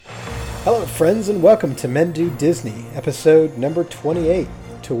Hello, friends, and welcome to Men Do Disney, episode number 28,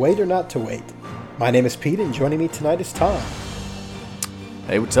 To Wait or Not to Wait. My name is Pete, and joining me tonight is Tom.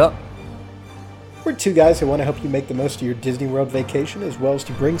 Hey, what's up? We're two guys who want to help you make the most of your Disney World vacation, as well as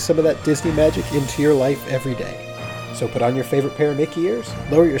to bring some of that Disney magic into your life every day. So put on your favorite pair of Mickey ears,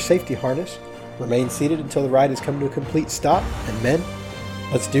 lower your safety harness, remain seated until the ride has come to a complete stop, and men,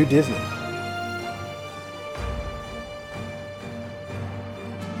 let's do Disney.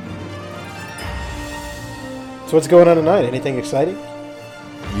 So what's going on tonight? Anything exciting?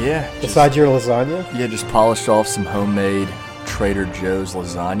 Yeah. Besides your lasagna? Yeah, just polished off some homemade Trader Joe's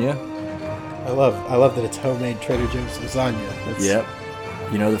lasagna. I love that it's homemade Trader Joe's lasagna. Yep.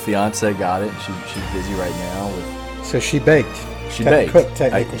 You know, the fiance got it. She's busy right now with. So she baked. She baked. Cooked,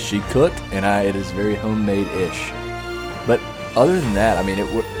 technically. She cooked, and it is very homemade-ish. But other than that, I mean,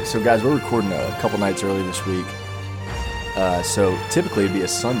 so guys, we're recording a couple nights early this week. So typically it'd be a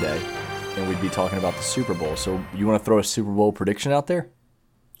Sunday, and we'd be talking about the Super Bowl. So you want to throw a Super Bowl prediction out there?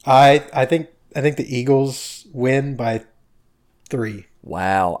 I think the Eagles win by 3.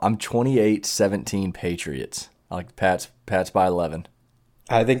 Wow, I'm 28-17 Patriots. I like the Pats by 11.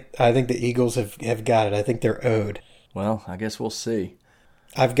 I think the Eagles have got it. I think they're owed. Well, I guess we'll see.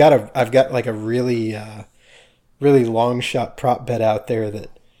 I've got like a really long shot prop bet out there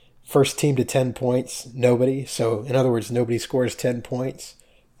that first team to 10 points, nobody. So in other words, nobody scores 10 points.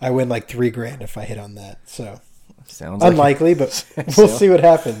 I win like $3,000 if I hit on that. So sounds unlikely, but we'll see what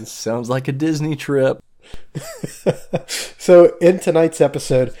happens. Sounds like a Disney trip. So in tonight's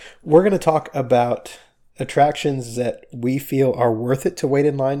episode, we're going to talk about attractions that we feel are worth it to wait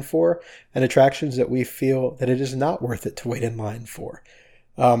in line for, and attractions that we feel that it is not worth it to wait in line for.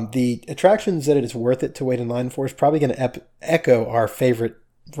 The attractions that it is worth it to wait in line for is probably going to echo our favorite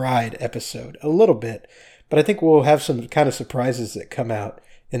ride episode a little bit, but I think we'll have some kind of surprises that come out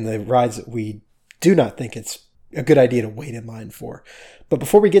in the rides that we do not think it's a good idea to wait in line for. But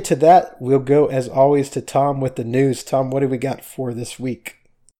before we get to that, we'll go, as always, to Tom with the news. Tom, what do we got for this week?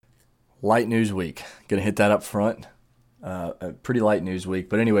 Light news week. Gonna hit that up front. A pretty light news week.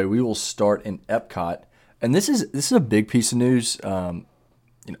 But anyway, we will start in Epcot. And this is a big piece of news.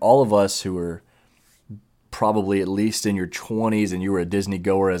 All of us who are probably at least in your 20s and you were a Disney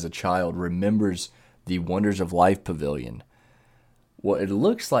goer as a child remembers the Wonders of Life Pavilion. Well, it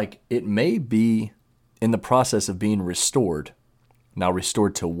looks like it may be in the process of being restored. Now,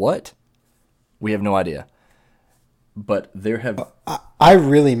 restored to what? We have no idea. But there have... I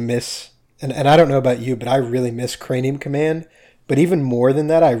really miss, and I don't know about you, but I really miss Cranium Command. But even more than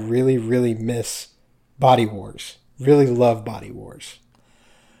that, I really, really miss Body Wars. Really love Body Wars.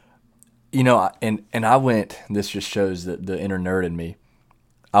 You know, and I went, this just shows the inner nerd in me.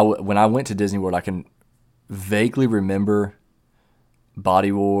 When I went to Disney World, I can vaguely remember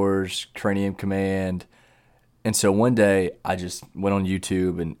Body Wars, Cranium Command. And so one day I just went on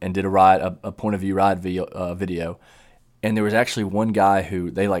YouTube and did a point of view ride video. And there was actually one guy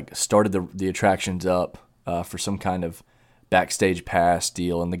who they started the attractions up for some kind of backstage pass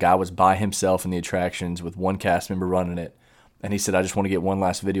deal. And the guy was by himself in the attractions with one cast member running it. And he said, I just want to get one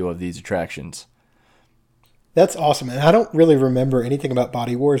last video of these attractions. That's awesome. And I don't really remember anything about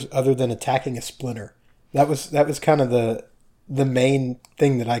Body Wars other than attacking a splinter. That was kind of the main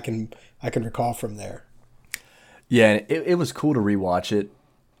thing that I can recall from there. Yeah, and it was cool to rewatch it.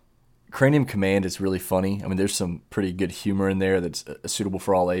 Cranium Command is really funny. I mean, there's some pretty good humor in there that's suitable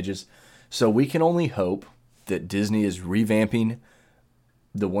for all ages. So we can only hope that Disney is revamping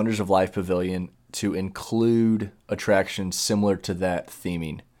the Wonders of Life Pavilion to include attractions similar to that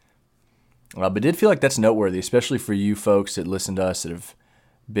theming. But it did feel like that's noteworthy, especially for you folks that listen to us that have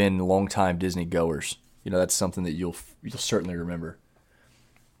been longtime Disney goers. You know, that's something that you'll certainly remember.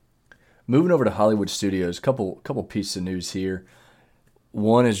 Moving over to Hollywood Studios, couple pieces of news here.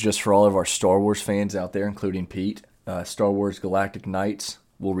 One is just for all of our Star Wars fans out there, including Pete. Star Wars Galactic Nights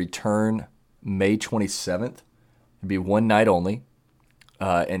will return May 27th. It'll be one night only.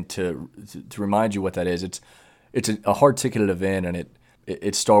 And to remind you what that is, it's a hard-ticketed event, and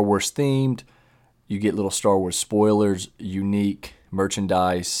it's Star Wars themed. You get little Star Wars spoilers, unique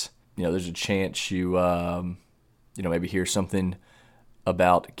merchandise. You know, there's a chance you maybe hear something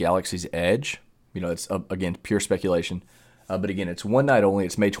about Galaxy's Edge. You know, it's again pure speculation. But again, it's one night only.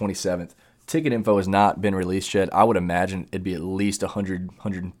 It's May 27th. Ticket info has not been released yet. I would imagine it'd be at least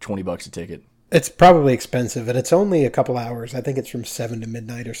 $120 a ticket. It's probably expensive, and it's only a couple hours. I think it's from 7 to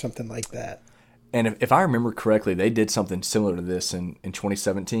midnight or something like that. And if I remember correctly, they did something similar to this in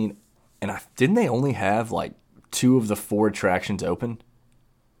 2017. And didn't they only have like 2 of the 4 attractions open?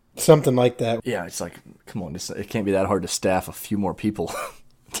 Something like that. Yeah, it's like, come on, it can't be that hard to staff a few more people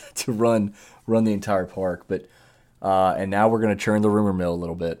to run the entire park. But and now we're going to churn the rumor mill a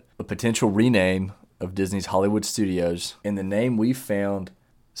little bit. A potential rename of Disney's Hollywood Studios, and the name we found,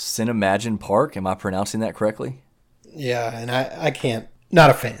 Cinemagine Park. Am I pronouncing that correctly? Yeah, and I can't. Not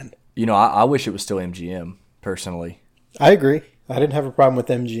a fan. I wish it was still MGM, personally. I agree. I didn't have a problem with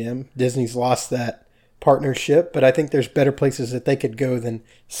MGM. Disney's lost that partnership, but I think there's better places that they could go than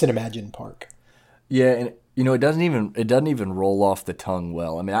Cinemagine Park. Yeah, and it doesn't even roll off the tongue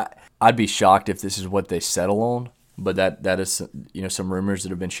well. I mean, I'd be shocked if this is what they settle on, but that is some rumors that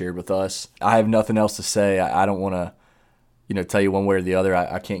have been shared with us. I have nothing else to say. I don't want to tell you one way or the other.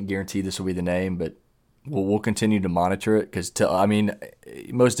 I can't guarantee this will be the name, but we'll continue to monitor it because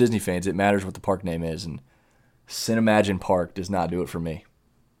most Disney fans, it matters what the park name is, and Cinemagine Park does not do it for me.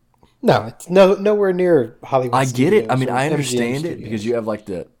 No, it's nowhere near Hollywood. I get it. I mean, I MGM understand it Studios. because you have like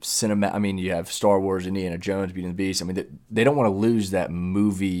the cinema. I mean, you have Star Wars, Indiana Jones, Beauty and the Beast. I mean, they don't want to lose that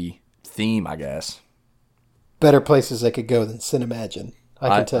movie theme, I guess. Better places they could go than Cinemagine.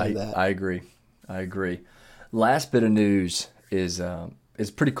 I can tell you that. I agree. Last bit of news is a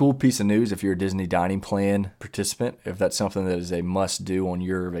pretty cool piece of news if you're a Disney Dining Plan participant, if that's something that is a must-do on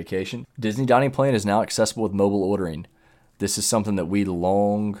your vacation. Disney Dining Plan is now accessible with mobile ordering. This is something that we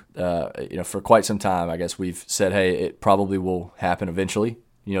for quite some time, I guess we've said, hey, it probably will happen eventually.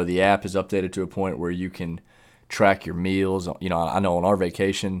 The app is updated to a point where you can track your meals. I know on our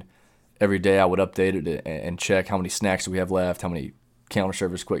vacation, every day I would update it and check how many snacks we have left, how many counter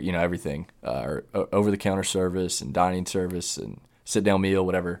service, everything, or over-the-counter service and dining service and sit-down meal,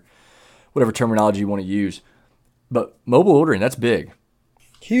 whatever terminology you want to use. But mobile ordering, that's big.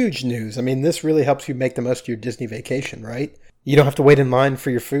 Huge news. I mean, this really helps you make the most of your Disney vacation, right? You don't have to wait in line for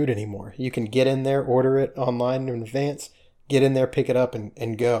your food anymore. You can get in there, order it online in advance, get in there, pick it up,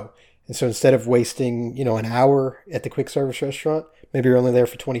 and go. And so instead of wasting, an hour at the quick service restaurant, maybe you're only there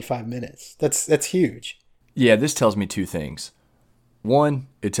for 25 minutes. That's huge. Yeah, this tells me two things. One,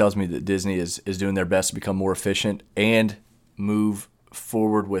 it tells me that Disney is doing their best to become more efficient and move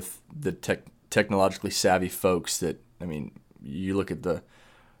forward with the technologically savvy folks that, you look at the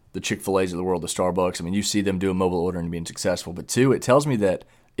Chick-fil-A's of the world, the Starbucks. You see them doing mobile ordering and being successful. But two, it tells me that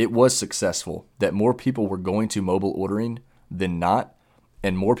it was successful, that more people were going to mobile ordering than not,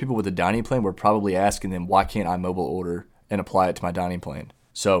 and more people with a dining plan were probably asking them, why can't I mobile order and apply it to my dining plan?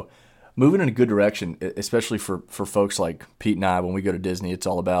 So moving in a good direction, especially for folks like Pete and I, when we go to Disney, it's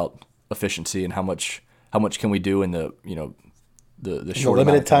all about efficiency and how much can we do in the short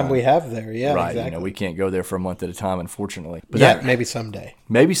limited time we have there. Yeah, right. Exactly. We can't go there for a month at a time, unfortunately. But maybe someday.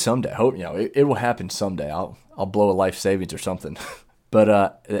 Maybe someday. Hope it will happen someday. I'll blow a life savings or something.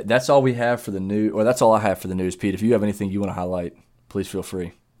 But that's all we have for the news, or that's all I have for the news. Pete, if you have anything you want to highlight, please feel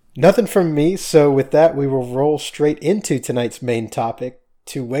free. Nothing from me. So with that, we will roll straight into tonight's main topic: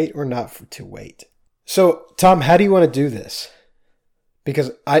 to wait or not to wait. So, Tom, how do you want to do this?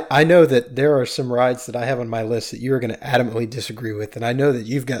 Because I know that there are some rides that I have on my list that you are going to adamantly disagree with, and I know that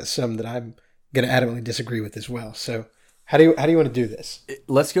you've got some that I'm going to adamantly disagree with as well. So, how do you want to do this?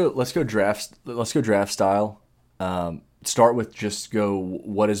 Let's go draft. Let's go draft style. Start with just go.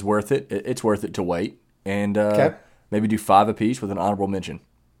 What is worth it? It's worth it to wait, and maybe do 5 apiece with an honorable mention.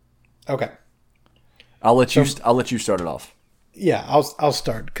 Okay. I'll let you start it off. Yeah, I'll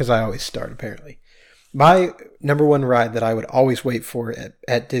start because I always start apparently. My number one ride that I would always wait for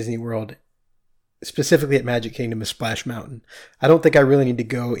at Disney World, specifically at Magic Kingdom, is Splash Mountain. I don't think I really need to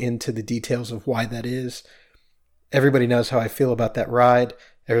go into the details of why that is. Everybody knows how I feel about that ride.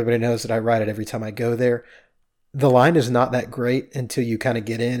 Everybody knows that I ride it every time I go there. The line is not that great until you kind of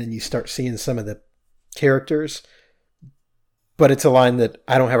get in and you start seeing some of the characters. But it's a line that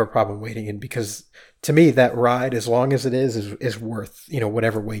I don't have a problem waiting in because to me, that ride, as long as it is worth,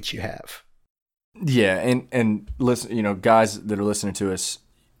 whatever wait you have. Yeah, and listen, guys that are listening to us,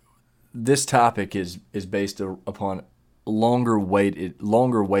 this topic is based upon longer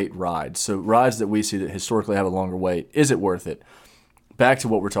wait rides. So rides that we see that historically have a longer wait, is it worth it? Back to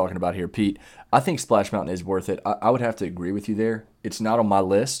what we're talking about here, Pete. I think Splash Mountain is worth it. I would have to agree with you there. It's not on my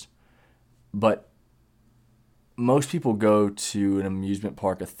list, but most people go to an amusement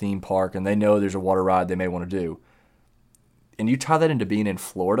park, a theme park, and they know there's a water ride they may want to do. And you tie that into being in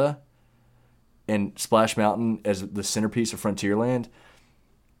Florida and Splash Mountain as the centerpiece of Frontierland,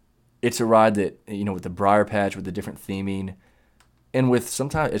 it's a ride that, with the Briar Patch, with the different theming, and with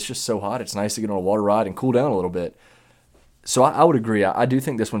sometimes it's just so hot, it's nice to get on a water ride and cool down a little bit. So I would agree. I do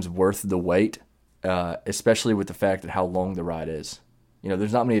think this one's worth the wait, especially with the fact that how long the ride is.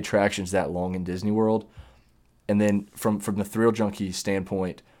 There's not many attractions that long in Disney World. And then from the Thrill Junkie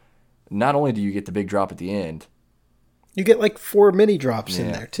standpoint, not only do you get the big drop at the end, You get like 4 mini drops in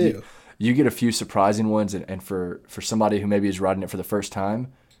Yeah. there too. You get a few surprising ones, and for somebody who maybe is riding it for the first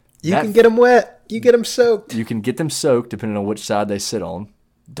time, You can get them wet. You get them soaked. you can get them soaked depending on which side they sit on.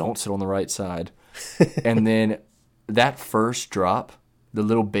 Don't sit on the right side. And then that first drop, the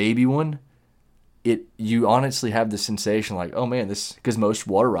little baby one, you honestly have the sensation like, oh man, this, because most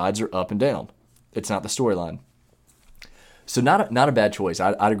water rides are up and down. It's not the storyline. So not a bad choice.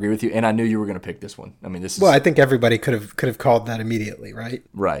 I'd agree with you, and I knew you were going to pick this one. I mean, this is Well, I think everybody could have called that immediately, right?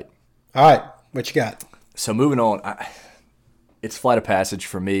 right. All right, what you got? So moving on, it's Flight of Passage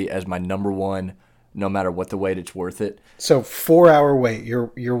for me as my number one. No matter what the wait, it's worth it. So 4-hour wait.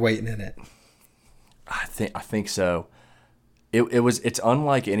 You're waiting in it. I think so. It's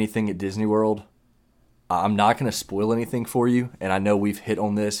unlike anything at Disney World. I'm not going to spoil anything for you, and I know we've hit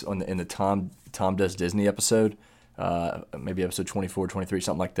on this in the Tom Does Disney episode, maybe episode 24, 23,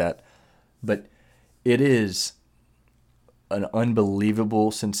 something like that. But it is an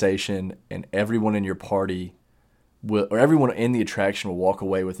unbelievable sensation, and everyone in your party or everyone in the attraction will walk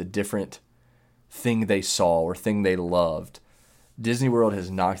away with a different thing they saw or thing they loved. Disney World has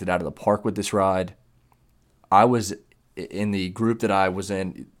knocked it out of the park with this ride. I was in the group that I was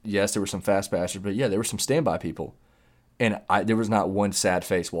in. Yes, there were some fast passers, but yeah, there were some standby people, and there was not one sad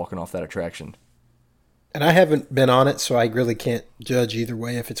face walking off that attraction. And I haven't been on it, so I really can't judge either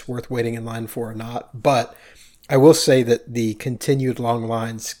way if it's worth waiting in line for or not. But I will say that the continued long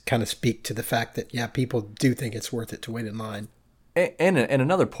lines kind of speak to the fact that, yeah, people do think it's worth it to wait in line. And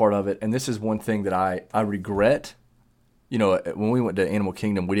another part of it, and this is one thing that I regret, when we went to Animal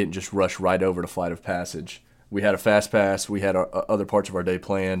Kingdom, we didn't just rush right over to Flight of Passage. We had a fast pass. We had other parts of our day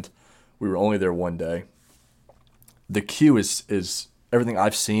planned. We were only there one day. The queue is everything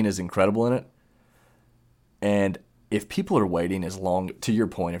I've seen is incredible in it. And if people are waiting as long, to your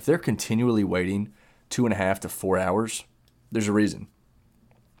point, if they're continually waiting 2.5 to 4 hours, there's a reason.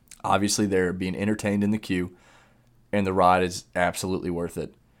 Obviously, they're being entertained in the queue, and the ride is absolutely worth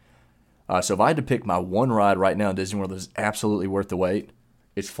it. So if I had to pick my one ride right now in Disney World that is absolutely worth the wait,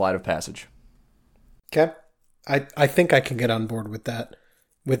 it's Flight of Passage. Okay. I think I can get on board with that,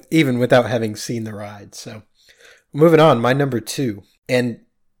 even without having seen the ride. So moving on, my number 2. And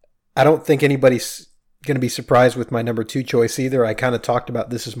I don't think anybody's going to be surprised with my number 2 choice either. I kind of talked about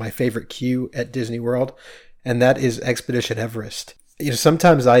this as my favorite queue at Disney World, and that is Expedition Everest.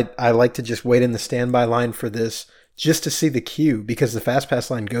 Sometimes I like to just wait in the standby line for this just to see the queue because the Fast Pass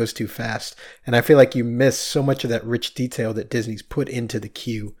line goes too fast. And I feel like you miss so much of that rich detail that Disney's put into the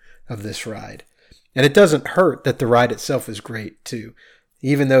queue of this ride. And it doesn't hurt that the ride itself is great too,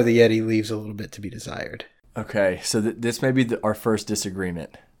 even though the Yeti leaves a little bit to be desired. Okay, so this may be our first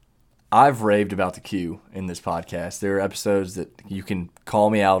disagreement. I've raved about the queue in this podcast. There are episodes that you can call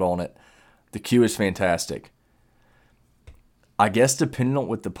me out on it. The queue is fantastic. I guess depending on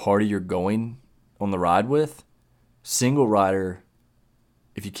what the party you're going on the ride with, single rider,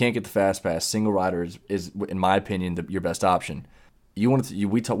 if you can't get the fast pass, single rider is in my opinion, your best option.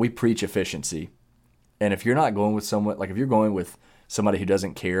 We preach efficiency. And if you're not going with someone, like if you're going with somebody who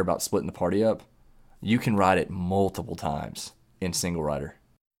doesn't care about splitting the party up, you can ride it multiple times in single rider.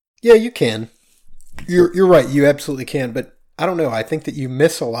 Yeah, you can. You're right. You absolutely can. But I don't know. I think that you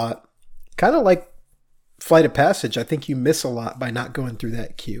miss a lot. Kind of like Flight of Passage. I think you miss a lot by not going through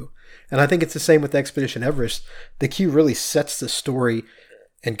that queue. And I think it's the same with Expedition Everest. The queue really sets the story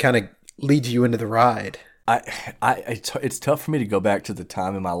and kind of leads you into the ride. It's tough for me to go back to the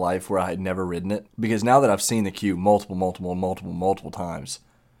time in my life where I had never ridden it, because now that I've seen the queue multiple times,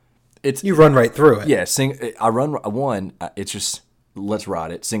 you run right through it. Yeah, I run one. It's just let's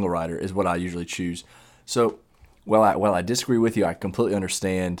ride it. Single rider is what I usually choose. So while I disagree with you, I completely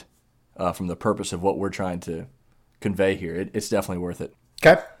understand from the purpose of what we're trying to convey here. It's definitely worth it.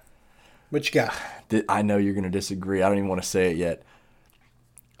 Okay, what you got? I know you're going to disagree. I don't even want to say it yet.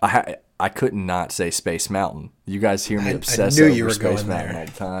 I couldn't not say Space Mountain. You guys hear me obsess over Space Mountain all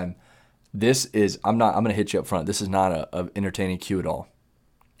the time. This is I'm going to hit you up front. This is not a entertaining queue at all.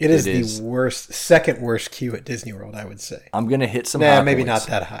 It is the second worst queue at Disney World, I would say. I'm going to hit some high maybe points. Not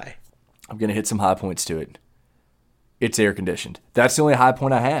that high. I'm going to hit some high points to it. It's air conditioned. That's the only high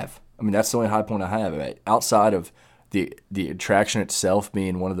point I have. Outside of the attraction itself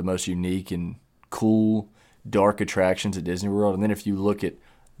being one of the most unique and cool, dark attractions at Disney World. And then if you look at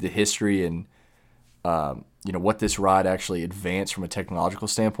the history and what this ride actually advanced from a technological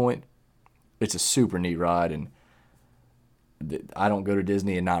standpoint, it's a super neat ride, and I don't go to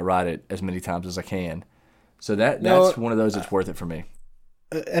Disney and not ride it as many times as I can. So that's one of those that's worth it for me.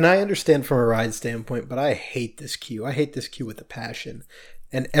 And I understand from a ride standpoint, but I hate this queue. I hate this queue with a passion.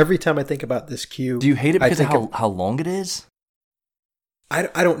 And every time I think about this queue, Do you hate it because of how long it is?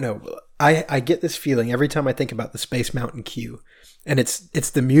 I don't know. I get this feeling every time I think about the Space Mountain queue. And it's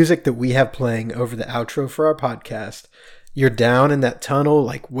the music that we have playing over the outro for our podcast. You're down in that tunnel,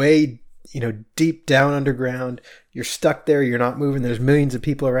 like way, deep down underground. You're stuck there. You're not moving. There's millions of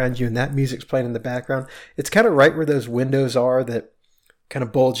people around you, and that music's playing in the background. It's kind of right where those windows are that kind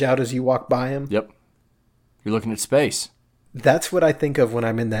of bulge out as you walk by them. Yep. You're looking at space. That's what I think of when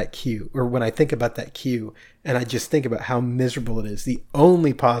I'm in that queue, or when I think about that queue, and I just think about how miserable it is. The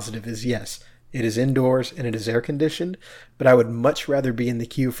only positive is, yes, it is indoors and it is air conditioned, but I would much rather be in the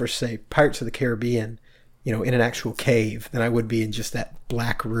queue for, say, Pirates of the Caribbean, in an actual cave than I would be in just that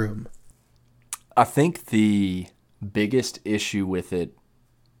black room. I think the biggest issue with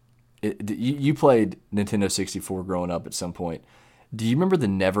you played Nintendo 64 growing up at some point. Do you remember the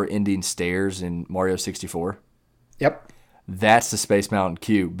never-ending stairs in Mario 64? Yep. That's the Space Mountain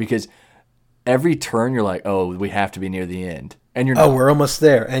queue, because every turn you're like, oh, we have to be near the end. And you're not. Oh, we're almost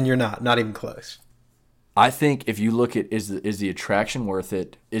there, and you're not even close. I think if you look at is the attraction worth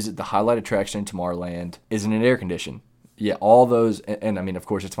it? Is it the highlight attraction in Tomorrowland? Isn't it air conditioned? Yeah, all those, and I mean, of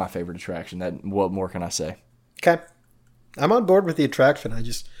course, it's my favorite attraction. What more can I say? Okay. I'm on board with the attraction. I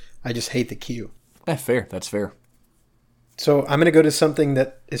just hate the queue. Fair. That's fair. So I'm going to go to something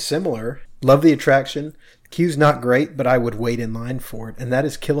that is similar. Love the attraction. The queue's not great, but I would wait in line for it, and that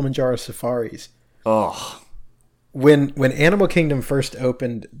is Kilimanjaro Safaris. Oh. When Animal Kingdom first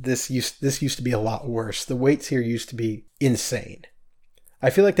opened, this used to be a lot worse. The waits here used to be insane. I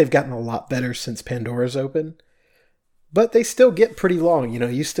feel like they've gotten a lot better since Pandora's open, but they still get pretty long.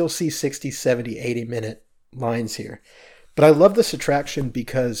 You still see 60, 70, 80-minute lines here. But I love this attraction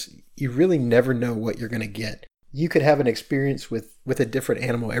because you really never know what you're going to get. You could have an experience with a different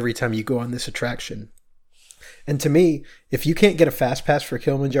animal every time you go on this attraction. And to me, if you can't get a fast pass for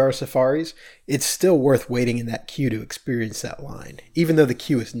Kilimanjaro Safaris, it's still worth waiting in that queue to experience that line, even though the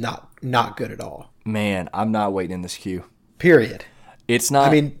queue is not good at all. Man, I'm not waiting in this queue. Period. It's not.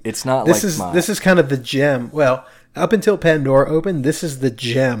 I mean, it's not. This is kind of the gem. Well, up until Pandora opened, this is the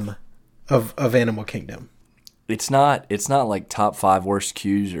gem of Animal Kingdom. It's not like top 5 worst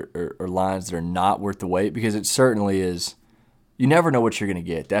queues or lines that are not worth the wait, because it certainly is. You never know what you're going to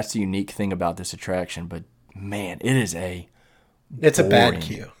get. That's the unique thing about this attraction. But man, it's a bad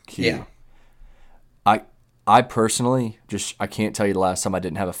queue. Yeah. I personally I can't tell you the last time I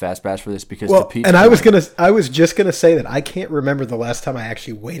didn't have a fast pass for this, because I was just gonna say that I can't remember the last time I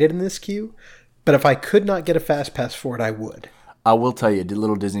actually waited in this queue, but if I could not get a fast pass for it, I would. I will tell you a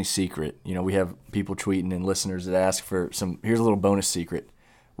little Disney secret. We have people tweeting and listeners that ask for some. Here's a little bonus secret.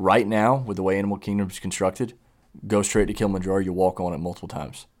 Right now, with the way Animal Kingdom is constructed, go straight to Kilimanjaro. You walk on it multiple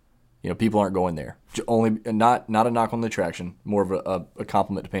times. People aren't going there. Only not a knock on the attraction. More of a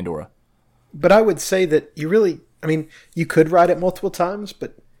compliment to Pandora. But I would say that you could ride it multiple times,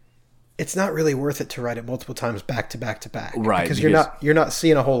 but it's not really worth it to ride it multiple times back to back to back. Right. Because you're not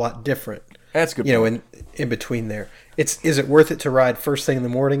seeing a whole lot different. That's a good point. In between there. Is it worth it to ride first thing in the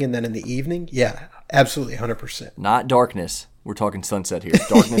morning and then in the evening? Yeah, absolutely, 100%. Not darkness. We're talking sunset here.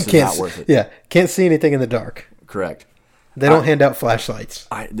 Darkness is not worth it. Yeah, can't see anything in the dark. Correct. They don't hand out flashlights.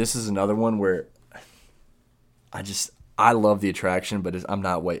 This is another one where I love the attraction, but I'm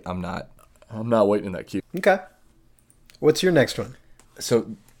not waiting in that queue. Okay. What's your next one?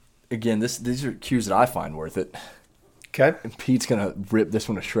 So, again, these are queues that I find worth it. Okay. And Pete's gonna rip this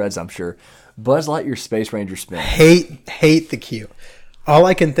one to shreds, I'm sure. Buzz Lightyear Space Ranger Spin. Hate the queue. All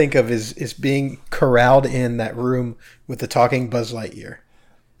I can think of is being corralled in that room with the talking Buzz Lightyear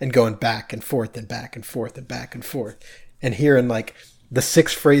and going back and forth and back and forth and back and forth and hearing like the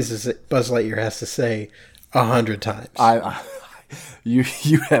 6 phrases that Buzz Lightyear has to say 100 times. You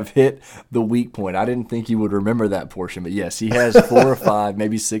have hit the weak point. I didn't think you would remember that portion, but yes, he has 4 or 5,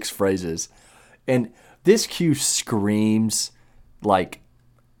 maybe 6 phrases, and this queue screams like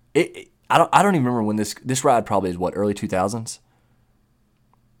it. I don't even remember when this ride probably is early 2000s,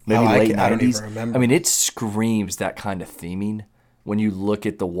 maybe late 90s. I don't even remember. I mean, it screams that kind of theming when you look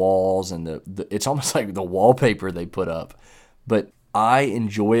at the walls and it's almost like the wallpaper they put up. But I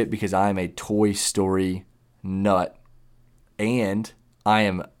enjoy it because I am a Toy Story nut, and I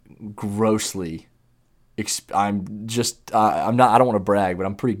am grossly. I don't want to brag, but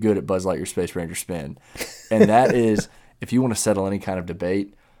I'm pretty good at Buzz Lightyear Space Ranger Spin. And that is, if you want to settle any kind of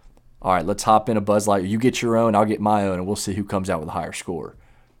debate, all right, let's hop in a Buzz Lightyear. You get your own, I'll get my own, and we'll see who comes out with a higher score.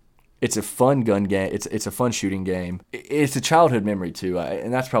 It's a fun gun game. It's a fun shooting game. It's a childhood memory, too,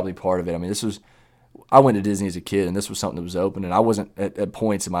 and that's probably part of it. I mean, I went to Disney as a kid, and this was something that was open, and I wasn't, at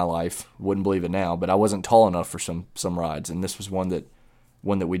points in my life, wouldn't believe it now, but I wasn't tall enough for some rides, and this was one that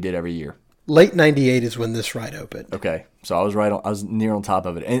one that we did every year. Late 98 is when this ride opened. Okay, so I was right on. I was near on top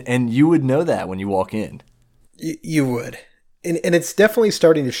of it, and you would know that when you walk in. You would, and it's definitely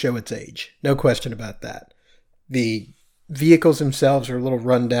starting to show its age. No question about that. The vehicles themselves are a little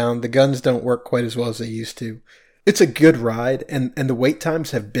run down. The guns don't work quite as well as they used to. It's a good ride, and the wait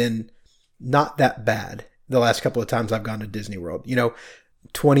times have been not that bad the last couple of times I've gone to Disney World.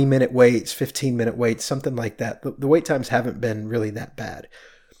 20-minute waits, 15-minute waits, something like that. The wait times haven't been really that bad.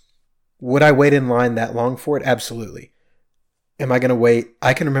 Would I wait in line that long for it? Absolutely. Am I going to wait?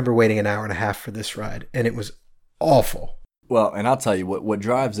 I can remember waiting an hour and a half for this ride, and it was awful. Well, and I'll tell you, what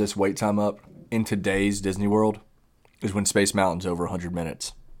drives this wait time up in today's Disney World is when Space Mountain's over 100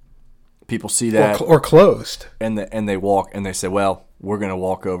 minutes. People see that. Or closed. And they walk, and they say, well, we're going to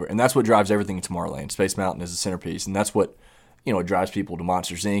walk over. And that's what drives everything in Tomorrowland. Space Mountain is the centerpiece, and that's what, it drives people to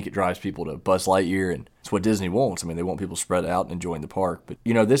Monsters, Inc., it drives people to Buzz Lightyear, and it's what Disney wants. I mean, they want people spread out and enjoying the park. But,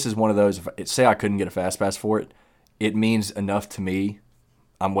 this is one of those, say I couldn't get a Fast Pass for it, it means enough to me.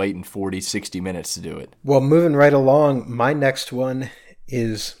 I'm waiting 40, 60 minutes to do it. Well, moving right along, my next one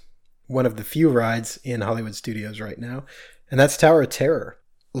is one of the few rides in Hollywood Studios right now, and that's Tower of Terror.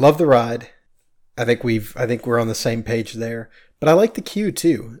 Love the ride. I think we're on the same page there. But I like the queue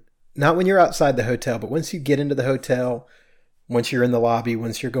too. Not when you're outside the hotel, but once you get into the hotel, once you're in the lobby,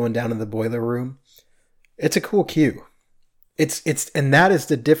 once you're going down in the boiler room, it's a cool queue. And that is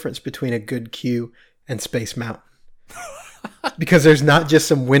the difference between a good queue and Space Mountain. Because there's not just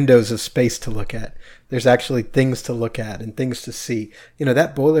some windows of space to look at. There's actually things to look at and things to see.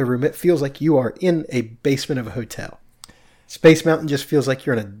 That boiler room, it feels like you are in a basement of a hotel. Space Mountain just feels like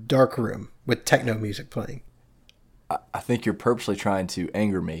you're in a dark room with techno music playing. I think you're purposely trying to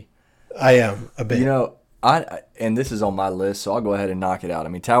anger me. I am a bit. And this is on my list, so I'll go ahead and knock it out. I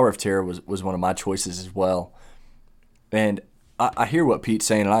mean, Tower of Terror was one of my choices as well. And I hear what Pete's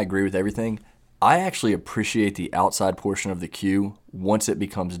saying, and I agree with everything. I actually appreciate the outside portion of the queue once it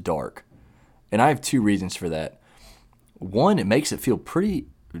becomes dark. And I have two reasons for that. One, it makes it feel pretty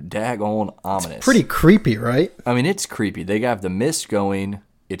daggone ominous. It's pretty creepy, right? I mean, it's creepy. They have the mist going.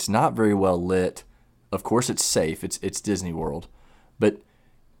 It's not very well lit. Of course, it's safe. It's Disney World. But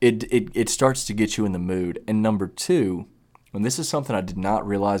it starts to get you in the mood. And number two, and this is something I did not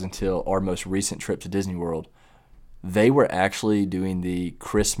realize until our most recent trip to Disney World, they were actually doing the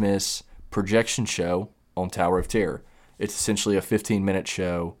Christmas projection show on Tower of Terror. It's essentially a 15-minute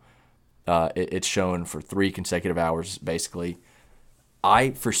show. It's shown for 3 consecutive hours, basically.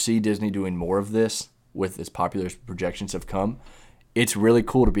 I foresee Disney doing more of this with as popular as projections have come. It's really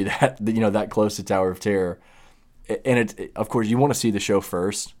cool to be that close to Tower of Terror. And of course, you want to see the show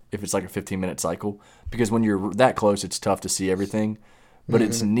first if it's like a 15-minute cycle, because when you're that close, it's tough to see everything. But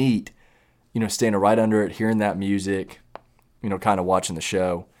It's neat, standing right under it, hearing that music, kind of watching the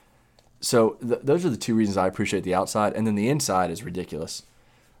show. So those are the two reasons I appreciate the outside, and then the inside is ridiculous.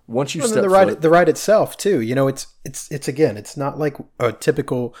 Once you step the ride itself too, it's again, it's not like a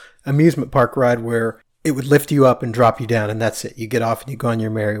typical amusement park ride where it would lift you up and drop you down, and that's it. You get off and you go on your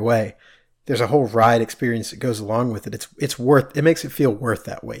merry way. There's a whole ride experience that goes along with it. It makes it feel worth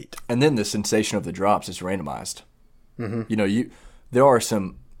that wait. And then the sensation of the drops is randomized. Mm-hmm. There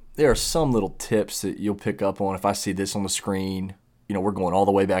are some little tips that you'll pick up on. If I see this on the screen, we're going all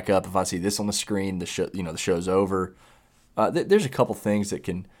the way back up. If I see this on the screen, the show's over. There's a couple things that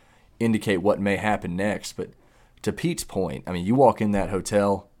can indicate what may happen next. But to Pete's point, I mean, you walk in that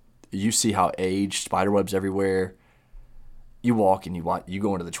hotel, you see how aged, spiderwebs everywhere. You walk and you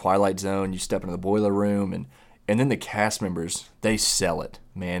go into the Twilight Zone, you step into the boiler room, and then the cast members, they sell it,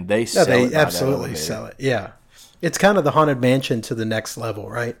 man. They absolutely sell it. Yeah. It's kind of the Haunted Mansion to the next level,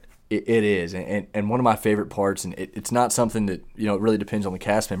 right? It is. And one of my favorite parts, and it's not something that, it really depends on the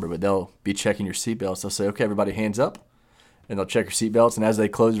cast member, but they'll be checking your seatbelts. They'll say, okay, everybody hands up. And they'll check your seatbelts, and as they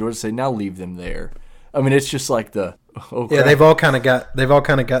close the doors, say, now leave them there. I mean, it's just like yeah, they've all kind of got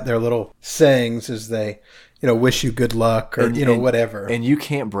their little sayings as they, wish you good luck or whatever. And you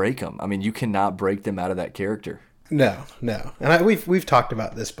can't break them. I mean, you cannot break them out of that character. No. And we've talked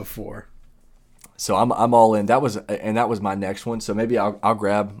about this before. So I'm all in. That was my next one. So maybe I'll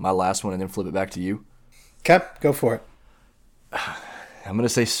grab my last one and then flip it back to you. Okay, go for it. I'm gonna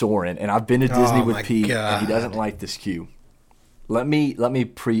say Soarin', and I've been to Disney with Pete, and he doesn't like this queue. Let me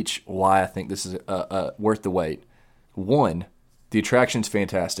preach why I think this is worth the wait. One, the attraction's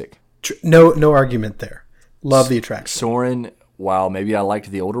fantastic. No argument there. Love the attraction. Soarin', while maybe I liked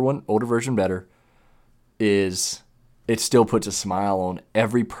the older version better, it still puts a smile on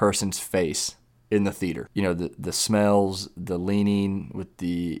every person's face in the theater. The smells, the leaning with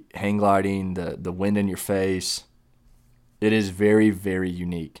the hang gliding, the wind in your face. It is very, very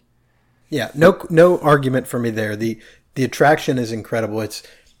unique. Yeah, no argument for me there. The attraction is incredible. It's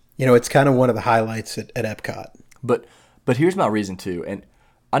it's kind of one of the highlights at Epcot. But here's my reason too, and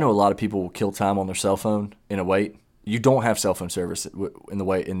I know a lot of people will kill time on their cell phone in a wait. You don't have cell phone service in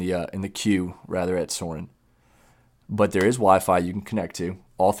the queue rather at Soarin', but there is Wi-Fi you can connect to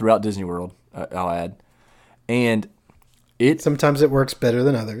all throughout Disney World. I'll add, and sometimes it works better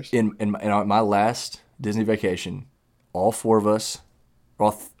than others. In my last Disney vacation, all four of us.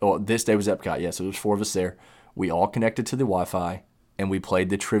 This day was Epcot, so there's four of us there. We all connected to the Wi-Fi and we played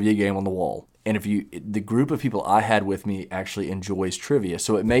the trivia game on the wall. And the group of people I had with me actually enjoys trivia,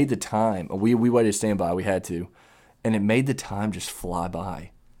 so it made the time. We waited standby, we had to, and it made the time just fly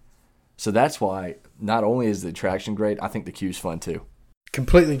by. So that's why not only is the attraction great, I think the queue's fun too.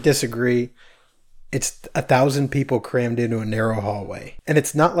 Completely disagree. It's 1,000 people crammed into a narrow hallway, and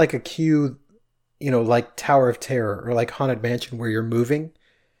it's not like a queue, like Tower of Terror or like Haunted Mansion where you're moving.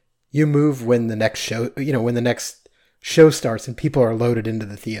 You move when the next show starts and people are loaded into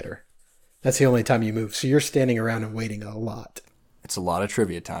the theater. That's the only time you move. So you're standing around and waiting a lot. It's a lot of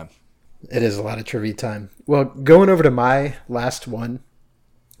trivia time. It is a lot of trivia time. Well, going over to my last one,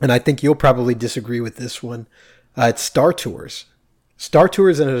 and I think you'll probably disagree with this one, it's Star Tours. Star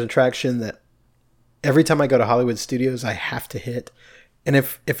Tours is an attraction that every time I go to Hollywood Studios, I have to hit. And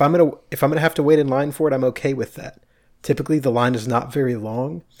if I'm gonna have to wait in line for it, I'm okay with that. Typically, the line is not very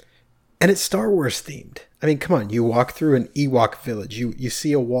long, and it's Star Wars themed. I mean, come on, you walk through an Ewok village, you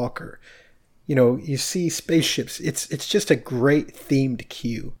see a walker, you see spaceships. It's just a great themed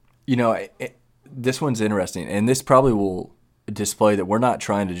queue. This one's interesting, and this probably will display that we're not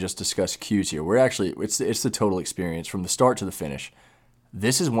trying to just discuss queues here. We're actually it's the total experience from the start to the finish.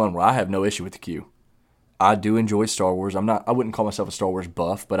 This is one where I have no issue with the queue. I do enjoy Star Wars. I wouldn't call myself a Star Wars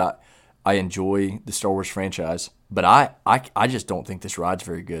buff, but I enjoy the Star Wars franchise. But I just don't think this ride's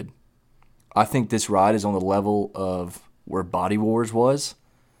very good. I think this ride is on the level of where Body Wars was.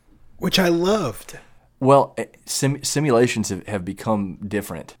 Which I loved. Well, simulations have become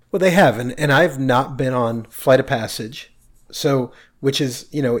different. Well, they have, and I've not been on Flight of Passage, which is,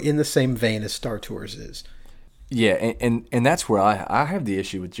 in the same vein as Star Tours is. Yeah, and that's where I have the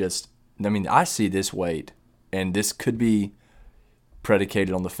issue with I see this wait, and this could be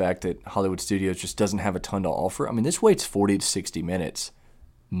predicated on the fact that Hollywood Studios just doesn't have a ton to offer. This wait's 40 to 60 minutes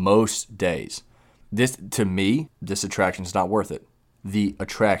most days. To me, this attraction's not worth it. The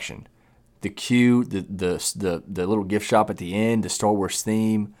attraction, the queue, the little gift shop at the end, the Star Wars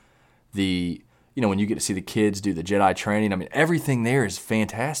theme, when you get to see the kids do the Jedi training, everything there is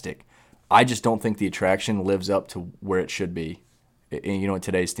fantastic. I just don't think the attraction lives up to where it should be, in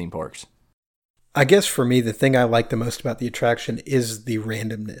today's theme parks. I guess for me, the thing I like the most about the attraction is the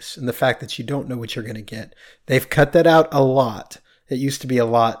randomness and the fact that you don't know what you're going to get. They've cut that out a lot. It used to be a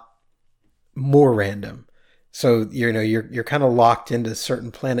lot more random. So, you're kind of locked into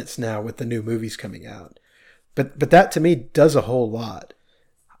certain planets now with the new movies coming out. But that to me does a whole lot.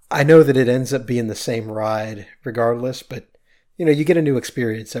 I know that it ends up being the same ride regardless, but you get a new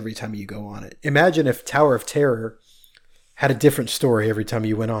experience every time you go on it. Imagine if Tower of Terror had a different story every time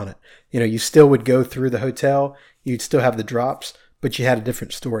you went on it. You still would go through the hotel, you'd still have the drops, but you had a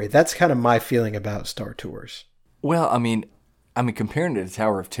different story. That's kind of my feeling about Star Tours. Well, comparing it to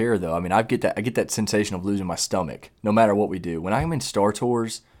Tower of Terror, though, I get that sensation of losing my stomach no matter what we do. When I'm in Star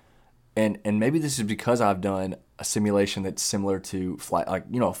Tours, and maybe this is because I've done a simulation that's similar to Flight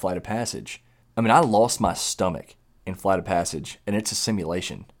of Passage. I lost my stomach in Flight of Passage, and it's a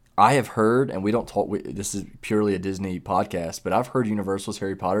simulation. I have heard, and this is purely a Disney podcast, but I've heard Universal's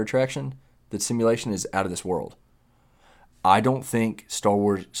Harry Potter attraction, that simulation is out of this world. I don't think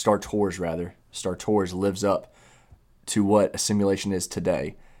Star Tours lives up to what a simulation is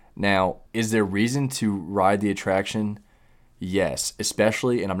today. Now, is there reason to ride the attraction? Yes,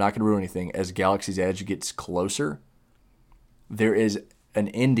 especially, and I'm not going to ruin anything, as Galaxy's Edge gets closer, there is an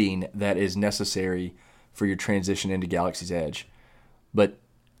ending that is necessary for your transition into Galaxy's Edge. But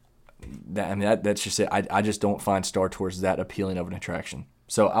that's just it. I just don't find Star Tours that appealing of an attraction.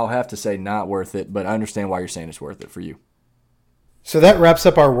 So I'll have to say not worth it, but I understand why you're saying it's worth it for you. So that wraps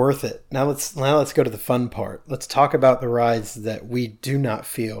up our worth it. Now let's go to the fun part. Let's talk about the rides that we do not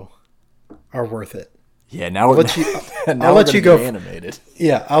feel are worth it. Yeah, I'll let you go animated.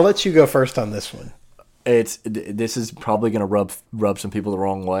 Yeah, I'll let you go first on this one. This is probably going to rub some people the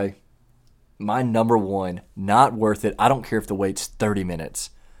wrong way. My number one, not worth it. I don't care if the wait's 30 minutes.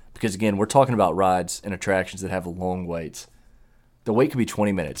 Because, again, we're talking about rides and attractions that have long waits. The wait could be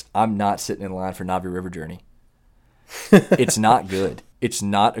 20 minutes. I'm not sitting in line for Navi River Journey. It's not good. It's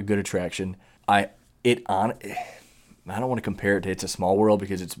not a good attraction. I don't want to compare it to It's a Small World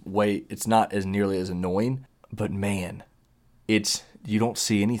because it's not as nearly as annoying, but man, you don't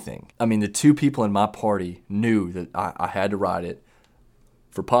see anything. I mean, the two people in my party knew that I had to ride it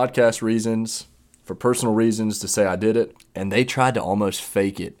for podcast reasons, for personal reasons to say I did it, and they tried to almost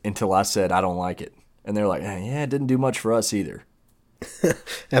fake it until I said I don't like it. And they're like, yeah, it didn't do much for us either.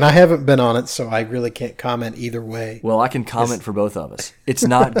 And I haven't been on it, so I really can't comment either way. Well, I can comment for both of us. It's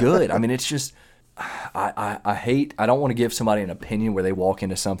not good. I mean, it's just, I don't want to give somebody an opinion where they walk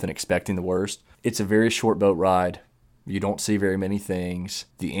into something expecting the worst. It's a very short boat ride. You don't see very many things.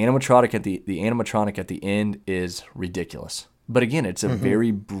 The animatronic at the end is ridiculous. But again, it's a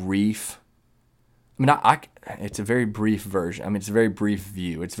very brief. I mean, it's a very brief version. I mean, it's a very brief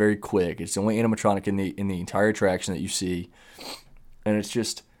view. It's very quick. It's the only animatronic in the entire attraction that you see. And it's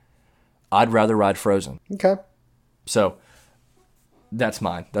just, I'd rather ride Frozen. Okay. So, that's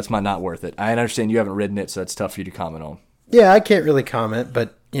mine. That's my not worth it. I understand you haven't ridden it, so it's tough for you to comment on. Yeah, I can't really comment,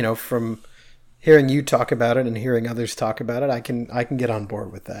 but, from hearing you talk about it and hearing others talk about it, I can get on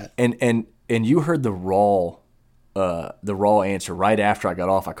board with that. And you heard the raw answer right after I got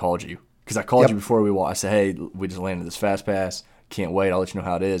off. I called you. Because I called you before we walked. I said, hey, we just landed this Fast Pass. Can't wait. I'll let you know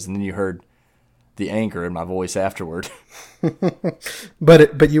how it is. And then you heard the anger in my voice afterward.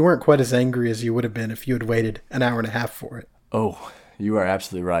 But you weren't quite as angry as you would have been if you had waited an hour and a half for it. Oh, you are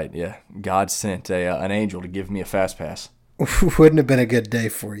absolutely right. Yeah. God sent an angel to give me a Fast Pass. Wouldn't have been a good day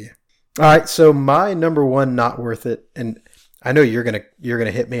for you. All right, so my number one not worth it, and I know you're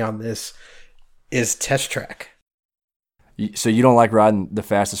gonna hit me on this, is Test Track. So you don't like riding the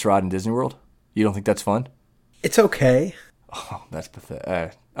fastest ride in Disney World? You don't think that's fun? It's okay. Oh, that's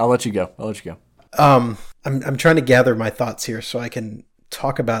pathetic. I'll let you go. I'm trying to gather my thoughts here so I can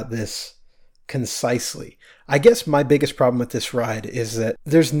talk about this concisely. I guess my biggest problem with this ride is that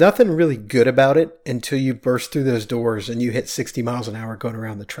there's nothing really good about it until you burst through those doors and you hit 60 miles an hour going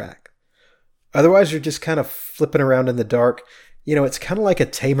around the track. Otherwise, you're just kind of flipping around in the dark. It's kind of like a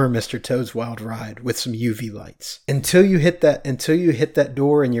tamer Mr. Toad's Wild Ride with some UV lights. Until you hit that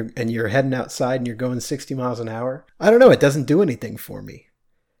door and you're heading outside and you're going 60 miles an hour, I don't know, it doesn't do anything for me.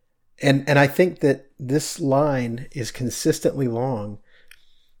 And I think that this line is consistently long.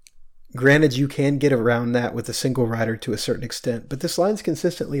 Granted, you can get around that with a single rider to a certain extent, but this line's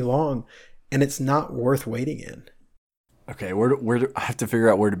consistently long and it's not worth waiting in. Okay, I have to figure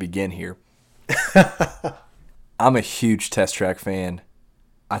out where to begin here. I'm a huge Test Track fan.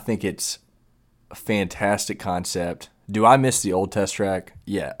 I think it's a fantastic concept. Do I miss the old Test Track?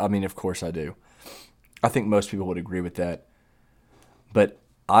 Yeah, I mean, of course I do. I think most people would agree with that. But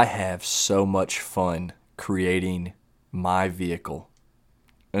I have so much fun creating my vehicle.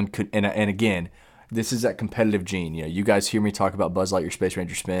 And again, this is that competitive gene. You guys hear me talk about Buzz Lightyear Space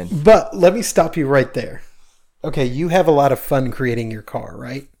Ranger Spin. But let me stop you right there. Okay, you have a lot of fun creating your car,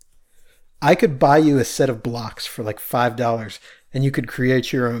 right? I could buy you a set of blocks for like $5 and you could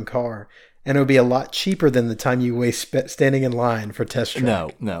create your own car. And it would be a lot cheaper than the time you waste standing in line for Test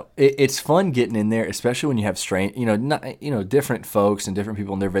Track. No. It's fun getting in there, especially when you have different folks and different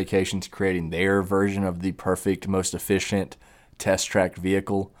people on their vacations creating their version of the perfect, most efficient Test Track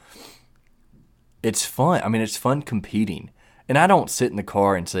vehicle. It's fun. I mean, it's fun competing. And I don't sit in the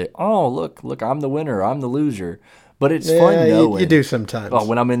car and say, oh, look, I'm the winner, I'm the loser. But it's fun knowing. You do sometimes. Oh,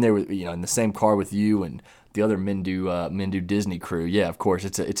 when I'm in there with in the same car with you and the other Mindu Disney crew, yeah, of course,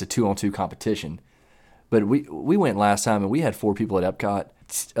 it's a 2-on-2 competition. But we went last time and we had 4 people at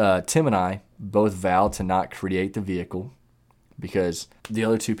Epcot. Tim and I both vowed to not create the vehicle because the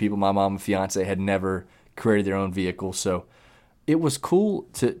other 2 people, my mom and fiance, had never created their own vehicle. So it was cool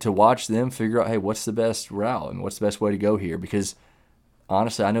to watch them figure out, hey, what's the best route and what's the best way to go here? Because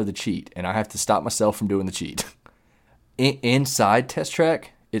honestly, I know the cheat and I have to stop myself from doing the cheat. Inside Test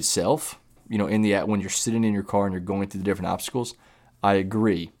Track itself, when you're sitting in your car and you're going through the different obstacles, I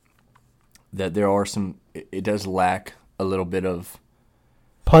agree that there are it does lack a little bit of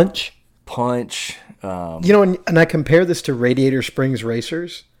punch. And I compare this to Radiator Springs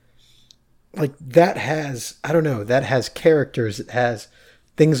Racers. Like that has characters, it has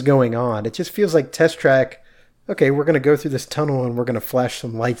things going on. It just feels like Test Track, okay, we're going to go through this tunnel and we're going to flash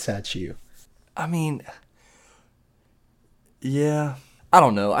some lights at you. I mean, yeah, I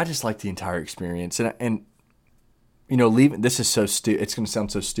don't know. I just like the entire experience. And leaving, this is so stupid. It's going to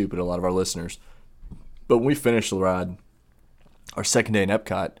sound so stupid to a lot of our listeners. But when we finished the ride, our second day in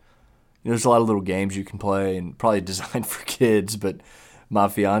Epcot, there's a lot of little games you can play and probably designed for kids. But my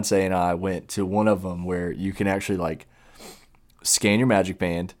fiance and I went to one of them where you can actually scan your Magic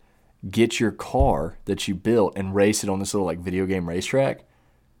Band, get your car that you built and race it on this little video game racetrack.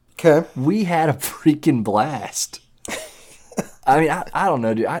 Okay. We had a freaking blast. I mean, I don't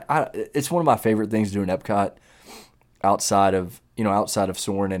know, dude. It's one of my favorite things to do in Epcot outside of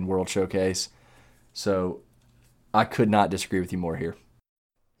Soarin' and World Showcase. So I could not disagree with you more here.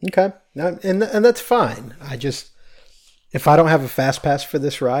 Okay. And that's fine. I just, if I don't have a fast pass for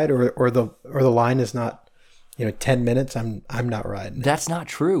this ride or the line is not, 10 minutes, I'm not riding. That's not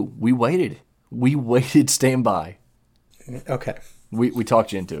true. We waited standby. Okay. We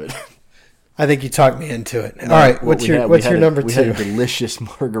talked you into it. I think you talked me into it. All right. What's your number two? We had a delicious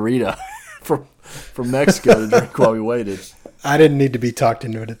margarita from Mexico to drink while we waited. I didn't need to be talked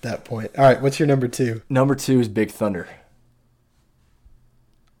into it at that point. All right. What's your number two? Number two is Big Thunder.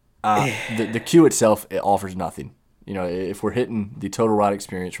 The queue itself, it offers nothing. If we're hitting the total ride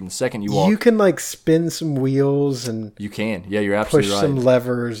experience from the second you walk, you can spin some wheels and you can. Yeah, you're absolutely right. Push some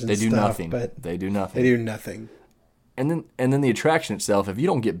levers and they do stuff, nothing. But they do nothing. They do nothing. And then the attraction itself, if you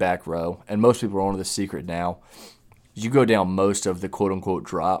don't get back row, and most people are onto the secret now, you go down most of the quote unquote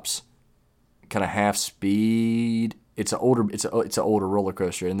drops, kind of half speed. It's an older roller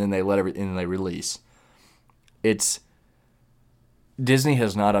coaster, and then they release. Disney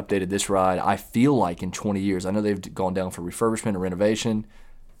has not updated this ride, I feel like, in 20 years. I know they've gone down for refurbishment or renovation.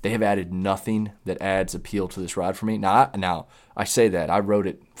 They have added nothing that adds appeal to this ride for me. Now I say that. I rode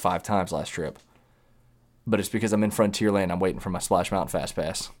it 5 times last trip. But it's because I'm in Frontierland. I'm waiting for my Splash Mountain Fast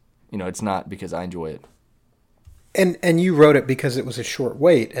Pass. It's not because I enjoy it. And you rode it because it was a short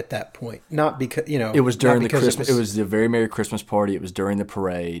wait at that point, not because it was during the Christmas. It was the very Merry Christmas party. It was during the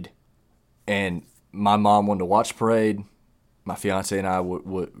parade, and my mom wanted to watch the parade. My fiance and I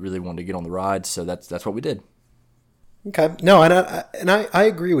really wanted to get on the ride, so that's what we did. Okay, no, and I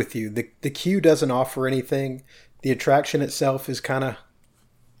agree with you. The queue doesn't offer anything. The attraction itself is kind of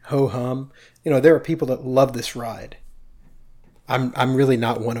ho hum. There are people that love this ride. I'm really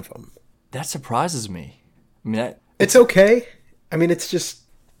not one of them. That surprises me. I mean, it's okay. I mean, it's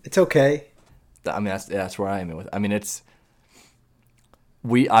okay. I mean, that's where I am with. I mean,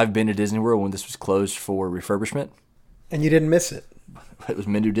 I've been to Disney World when this was closed for refurbishment. And you didn't miss it. It was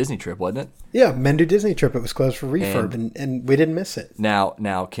Mendu Disney Trip, wasn't it? Yeah, Mendu Disney Trip. It was closed for refurb, and we didn't miss it.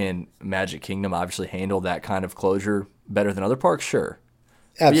 Now, can Magic Kingdom obviously handle that kind of closure better than other parks? Sure.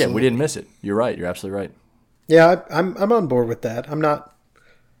 Absolutely. But yeah, we didn't miss it. You're right. You're absolutely right. Yeah, I'm on board with that. I'm not,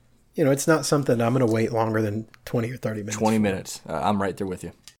 it's not something I'm going to wait longer than 20 or 30 minutes. 20 minutes. I'm right there with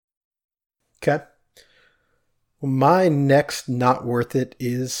you. Okay. Well, my next not worth it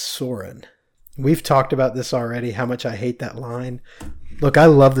is Soarin'. We've talked about this already, how much I hate that line. Look, I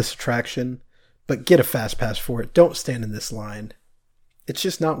love this attraction, but get a fast pass for it. Don't stand in this line. It's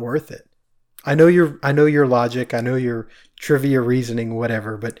just not worth it. I know your logic, I know your trivia reasoning,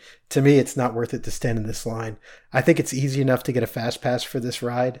 whatever, but to me it's not worth it to stand in this line. I think it's easy enough to get a fast pass for this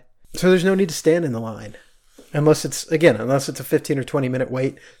ride. So there's no need to stand in the line. Unless it's a 15 or 20 minute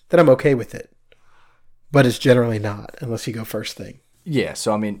wait, then I'm okay with it. But it's generally not, unless you go first thing. Yeah,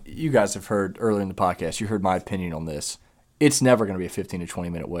 so I mean, you guys have heard earlier in the podcast, you heard my opinion on this. It's never going to be a 15 to 20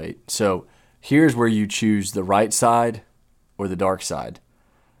 minute wait. So here's where you choose the right side or the dark side.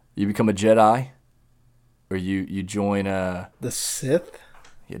 You become a Jedi, or you join the Sith?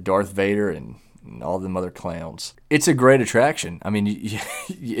 Yeah, Darth Vader and all them other clowns. It's a great attraction. I mean,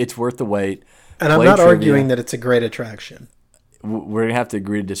 it's worth the wait. And I'm not arguing that it's a great attraction. We're going to have to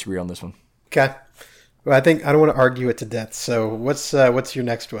agree to disagree on this one. Okay. Well, I don't want to argue it to death. So what's your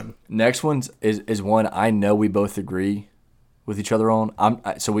next one? Next one is one I know we both agree with each other on.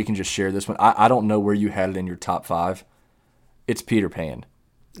 So we can just share this one. I don't know where you had it in your top 5. It's Peter Pan.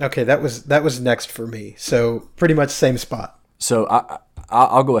 Okay, that was next for me. So pretty much same spot. So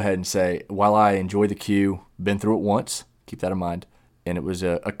I'll go ahead and say, while I enjoy the queue, been through it once, keep that in mind, and it was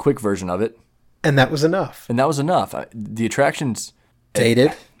a quick version of it. And that was enough. The attraction's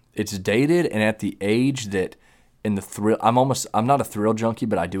dated. It's dated, and at the age that in the thrill, I'm not a thrill junkie,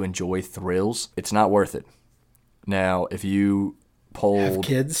 but I do enjoy thrills. It's not worth it. Now, if you polled have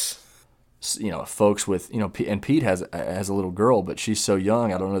kids, folks with and Pete has a little girl, but she's so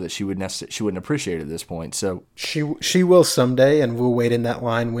young, I don't know that she wouldn't appreciate it at this point. So she will someday, and we'll wait in that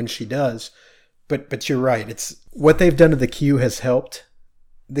line when she does. But you're right. It's what they've done to the queue has helped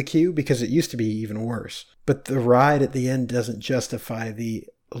the queue because it used to be even worse. But the ride at the end doesn't justify the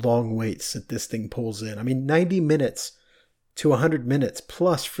long waits that this thing pulls in. I mean, 90 minutes to 100 minutes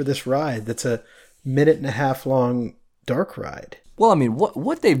plus for this ride that's a minute and a half long dark ride. Well, I mean,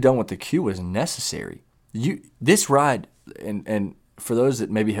 what they've done with the queue is necessary. This ride, and for those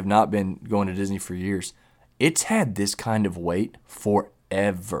that maybe have not been going to Disney for years, it's had this kind of wait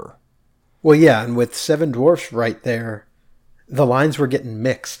forever. Well, yeah, and with Seven Dwarfs right there, the lines were getting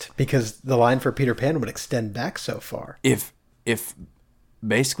mixed because the line for Peter Pan would extend back so far. If if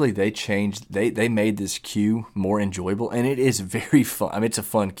basically they made this queue more enjoyable, and it is very fun. I mean, it's a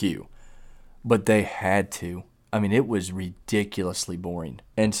fun queue, but they had to. I mean, it was ridiculously boring.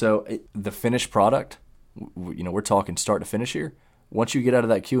 And so the finished product, we're talking start to finish here. Once you get out of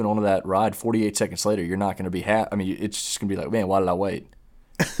that queue and onto that ride, 48 seconds later, you're not going to be happy. I mean, it's just going to be like, man, why did I wait?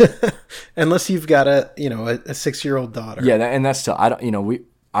 Unless you've got a 6-year-old daughter. Yeah, and that's still,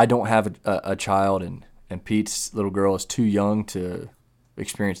 I don't have a child, and Pete's little girl is too young to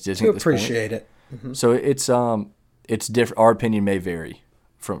experience Disney To at this point. appreciate it. Mm-hmm. So it's different. Our opinion may vary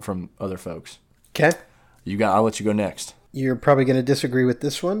from other folks. Okay. I'll let you go next. You're probably going to disagree with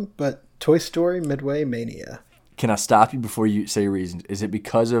this one, but Toy Story Midway Mania. Can I stop you before you say your reasons? Is it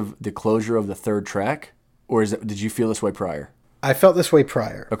because of the closure of the third track, or did you feel this way prior? I felt this way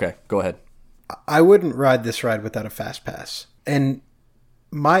prior. Okay, go ahead. I wouldn't ride this ride without a fast pass. And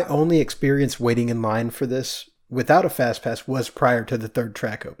my only experience waiting in line for this without a fast pass was prior to the third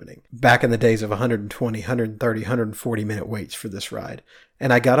track opening. Back in the days of 120, 130, 140 minute waits for this ride.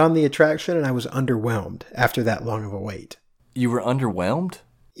 And I got on the attraction and I was underwhelmed after that long of a wait. You were underwhelmed?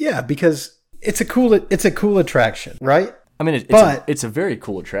 Yeah, because it's a cool attraction, right? I mean, it's a very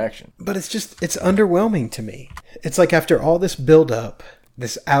cool attraction. But it's underwhelming to me. It's like after all this build up,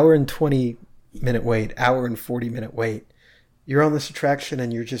 this hour and 20 minute wait, hour and 40 minute wait, you're on this attraction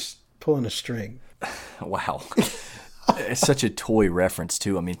and you're just pulling a string. Wow. It's such a toy reference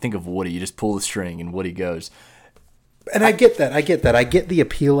too. I mean, think of Woody. You just pull the string and Woody goes. And I get that. I get the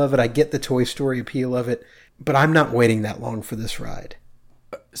appeal of it. I get the Toy Story appeal of it. But I'm not waiting that long for this ride.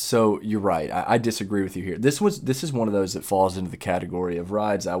 So you're right. I disagree with you here. This is one of those that falls into the category of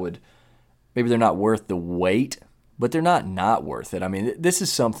rides maybe they're not worth the wait, but they're not worth it. I mean, this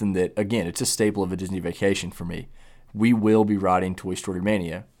is something that, again, it's a staple of a Disney vacation for me. We will be riding Toy Story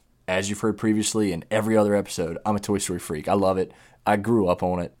Mania. As you've heard previously in every other episode, I'm a Toy Story freak. I love it. I grew up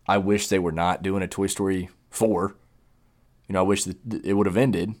on it. I wish they were not doing a Toy Story 4. I wish that it would have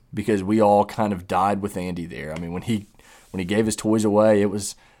ended because we all kind of died with Andy there. I mean, when he gave his toys away, it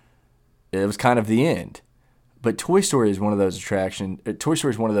was kind of the end. But Toy Story is one of those Toy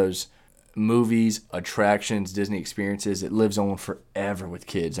Story is one of those movies, attractions, Disney experiences that lives on forever with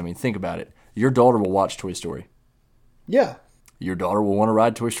kids. I mean, think about it. Your daughter will watch Toy Story. Yeah. Your daughter will want to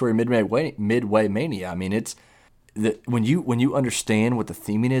ride Toy Story Midway Mania. I mean, it's when you understand what the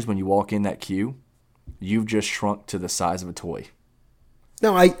theming is when you walk in that queue, you've just shrunk to the size of a toy.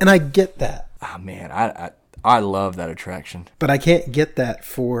 No, I get that. Oh man, I love that attraction. But I can't get that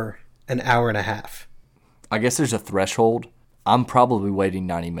for an hour and a half. I guess there's a threshold. I'm probably waiting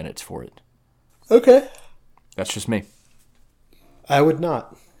 90 minutes for it. Okay. That's just me. I would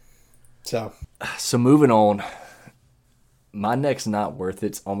not. So moving on. My next not worth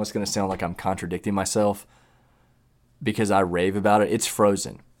it's almost going to sound like I'm contradicting myself because I rave about it. It's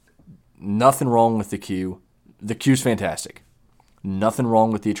Frozen. Nothing wrong with the queue. The queue's fantastic. Nothing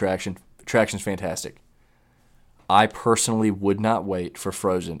wrong with the attraction. Attraction's fantastic. I personally would not wait for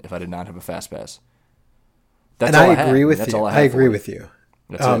Frozen if I did not have a fast pass. That's all I agree with That's you. all I agree with you.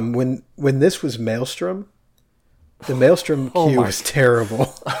 That's it. When this was Maelstrom, the Maelstrom queue was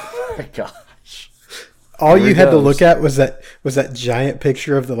terrible. Oh my gosh. All you had to look at was that giant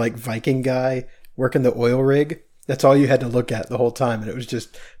picture of the Viking guy working the oil rig. That's all you had to look at the whole time, and it was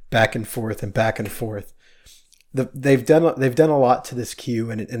just back and forth and back and forth. They've done a lot to this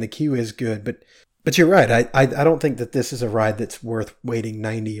queue, and the queue is good, but you're right. I don't think that this is a ride that's worth waiting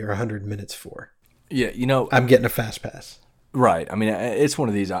 90 or 100 minutes for. Yeah, I'm getting a fast pass. Right. I mean, it's one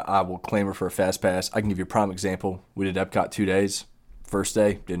of these I will clamor for a fast pass. I can give you a prime example. We did Epcot 2 days. First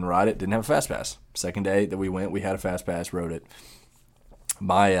day, didn't ride it, didn't have a fast pass. Second day that we went, we had a fast pass, rode it.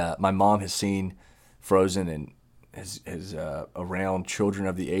 My mom has seen Frozen and is around children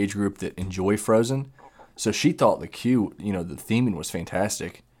of the age group that enjoy Frozen. So she thought the queue, the theming was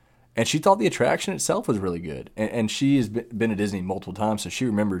fantastic. And she thought the attraction itself was really good. And she has been to Disney multiple times, so she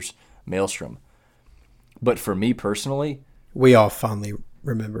remembers Maelstrom. But for me personally... We all fondly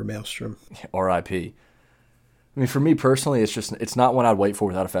remember Maelstrom. R.I.P. I mean, for me personally, it's not one I'd wait for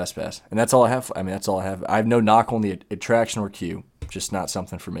without a fast pass. And that's all I have. I mean, that's all I have. I have no knock on the attraction or queue. Just not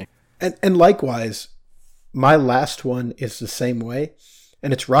something for me. And likewise, my last one is the same way.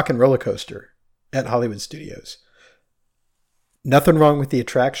 And it's Rock and Roller Coaster at Hollywood Studios. Nothing wrong with the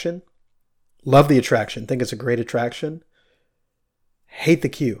attraction. Love the attraction. Think it's a great attraction. Hate the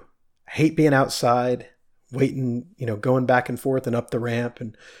queue. Hate being outside, waiting, going back and forth and up the ramp.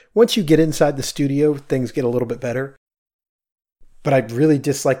 And once you get inside the studio, things get a little bit better. But I really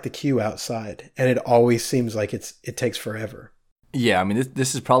dislike the queue outside. And it always seems like it takes forever. Yeah, I mean,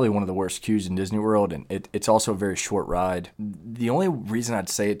 this is probably one of the worst queues in Disney World, and it's also a very short ride. The only reason I'd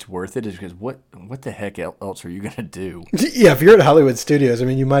say it's worth it is because what the heck else are you going to do? Yeah, if you're at Hollywood Studios, I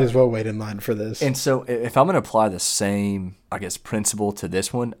mean, you might as well wait in line for this. And so if I'm going to apply the same, I guess, principle to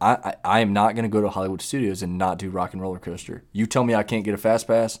this one, I am not going to go to Hollywood Studios and not do Rock and Roller Coaster. You tell me I can't get a Fast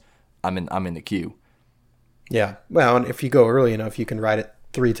Pass, I'm in the queue. Yeah, well, and if you go early enough, you can ride it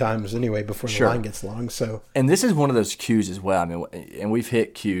 3 times anyway before the line gets long. So, and this is one of those queues as well. I mean, and we've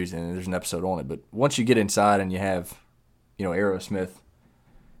hit queues, and there's an episode on it. But once you get inside and you have, Aerosmith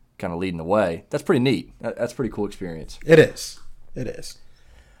kind of leading the way, that's pretty neat. That's a pretty cool experience. It is. It is.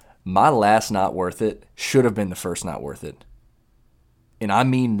 My last not worth it should have been the first not worth it, and I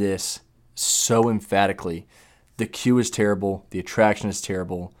mean this so emphatically. The queue is terrible. The attraction is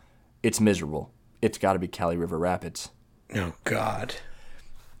terrible. It's miserable. It's got to be Cali River Rapids. Oh God.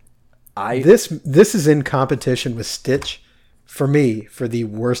 This is in competition with Stitch for me for the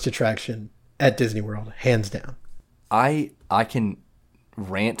worst attraction at Disney World, hands down. I can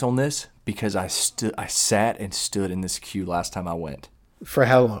rant on this because I sat and stood in this queue last time I went. For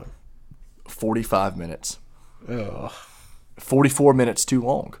how long? 45 minutes. Oh. 44 minutes too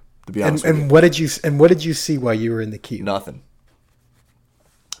long, to be honest with you. What did you see while you were in the queue? Nothing.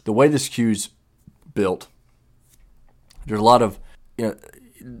 The way this queue's built, there's a lot of,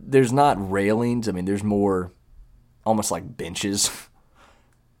 there's not railings. I mean, there's more almost like benches.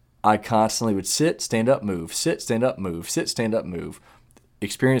 I constantly would sit, stand up, move, sit, stand up, move, sit, stand up, move.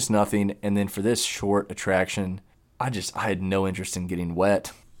 Experience nothing. And then for this short attraction, I had no interest in getting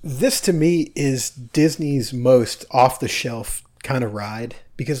wet. This to me is Disney's most off-the-shelf kind of ride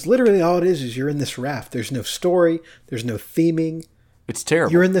because literally all it is you're in this raft. There's no story. There's no theming. It's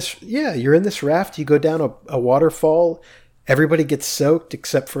terrible. You're in this raft. You go down a waterfall. Everybody gets soaked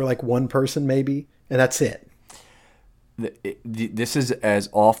except for like one person maybe, and that's it. This is as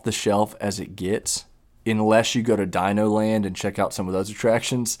off the shelf as it gets, unless you go to Dino Land and check out some of those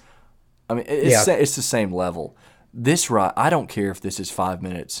attractions. I mean, it's the same level. This ride, I don't care if this is 5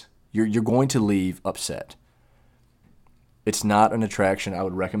 minutes. You're going to leave upset. It's not an attraction I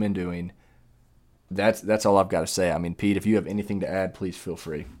would recommend doing. That's all I've got to say. I mean, Pete, if you have anything to add, please feel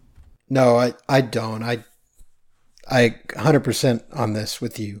free. No, I don't. I 100% on this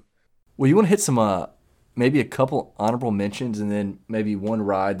with you. Well, you want to hit some, maybe a couple honorable mentions and then maybe one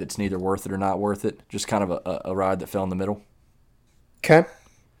ride that's neither worth it or not worth it. Just kind of a ride that fell in the middle. Okay.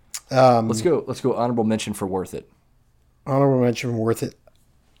 Let's go honorable mention for worth it. Honorable mention for worth it.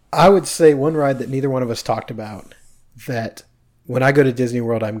 I would say one ride that neither one of us talked about that when I go to Disney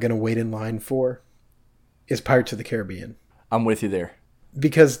World, I'm going to wait in line for is Pirates of the Caribbean. I'm with you there.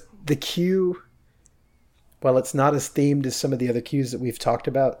 Because the queue, while it's not as themed as some of the other queues that we've talked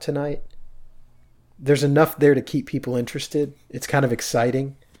about tonight, there's enough there to keep people interested. It's kind of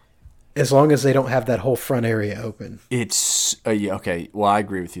exciting as long as they don't have that whole front area open. It's, yeah, okay, well, I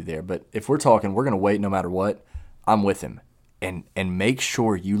agree with you there. But if we're talking, we're going to wait no matter what, I'm with him. And make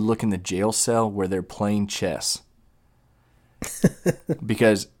sure you look in the jail cell where they're playing chess.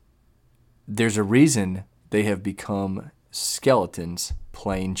 Because there's a reason they have become skeletons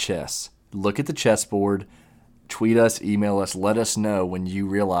playing chess. Look at the chessboard, tweet us, email us, let us know when you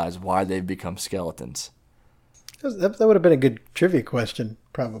realize why they've become skeletons. That would have been a good trivia question,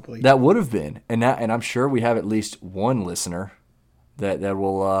 probably. That would have been. And I'm sure we have at least one listener that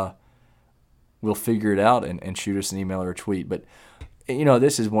will figure it out and shoot us an email or a tweet. But,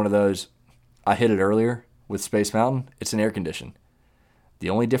 this is one of those, I hit it earlier with Space Mountain. It's an air condition. The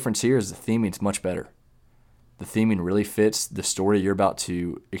only difference here is the theming's much better. The theming really fits the story you're about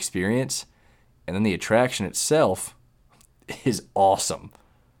to experience, and then the attraction itself is awesome.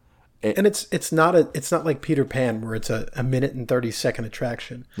 And it's not like Peter Pan where it's a minute and 30-second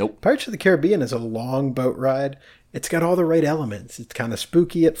attraction. Nope. Pirates of the Caribbean is a long boat ride. It's got all the right elements. It's kind of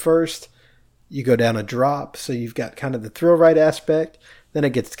spooky at first. You go down a drop, so you've got kind of the thrill ride aspect. Then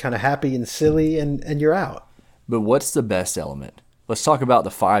it gets kind of happy and silly, and you're out. But what's the best element? Let's talk about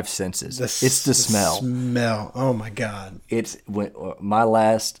the five senses. It's the smell. Smell. Oh my God. It's my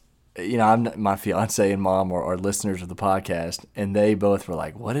last. My fiance and mom are listeners of the podcast, and they both were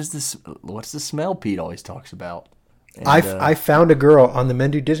like, "What is this? What's the smell Pete always talks about?" And, I found a girl on the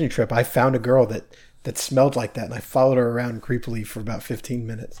Mendu Disney trip. I found a girl that smelled like that, and I followed her around creepily for about 15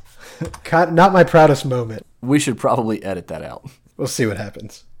 minutes. Not my proudest moment. We should probably edit that out. We'll see what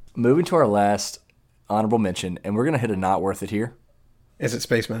happens. Moving to our last honorable mention, and we're gonna hit a not worth it here. Is it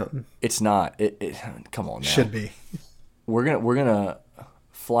Space Mountain? It's not. It come on now. Should be. We're gonna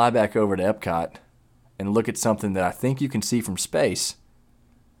fly back over to Epcot and look at something that I think you can see from space.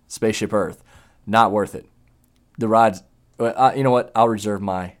 Spaceship Earth. Not worth it. The ride's You know what? I'll reserve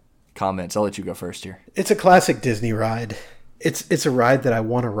my comments. I'll let you go first here. It's a classic Disney ride. It's a ride that I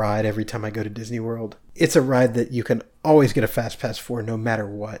want to ride every time I go to Disney World. It's a ride that you can always get a fast pass for no matter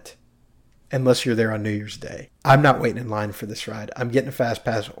what, unless you're there on New Year's Day. I'm not waiting in line for this ride. I'm getting a fast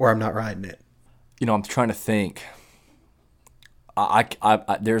pass or I'm not riding it. You know, I'm trying to think.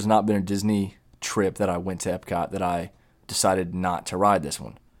 There's not been a Disney trip that I went to Epcot that I decided not to ride this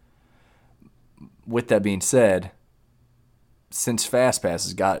one. With that being said, since Fast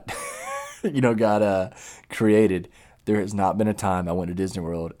Passes got created, there has not been a time I went to Disney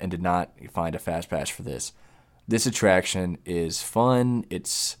World and did not find a Fast Pass for this. This attraction is fun.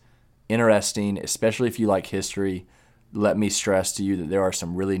 It's interesting, especially if you like history. Let me stress to you that there are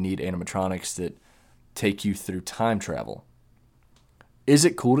some really neat animatronics that take you through time travel. Is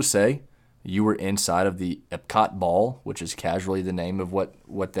it cool to say you were inside of the Epcot ball, which is casually the name of what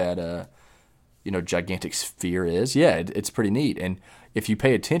that gigantic sphere is? Yeah, it's pretty neat. And if you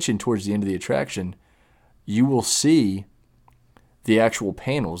pay attention towards the end of the attraction, you will see the actual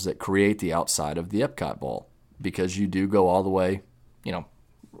panels that create the outside of the Epcot ball, because you do go all the way,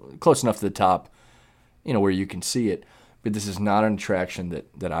 close enough to the top, where you can see it. But this is not an attraction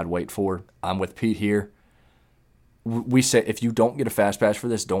that I'd wait for. I'm with Pete here. We say if you don't get a fast pass for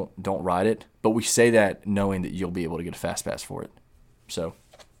this, don't ride it. But we say that knowing that you'll be able to get a fast pass for it. So,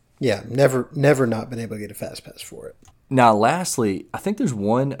 yeah, never not been able to get a fast pass for it. Now, lastly, I think there's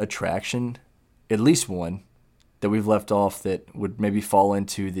one attraction, at least one, that we've left off that would maybe fall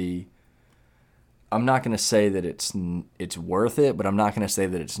into the. I'm not going to say that it's worth it, but I'm not going to say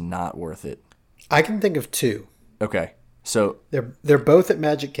that it's not worth it. I can think of two. Okay, so they're both at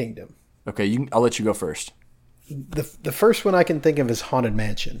Magic Kingdom. Okay, I'll let you go first. The first one I can think of is Haunted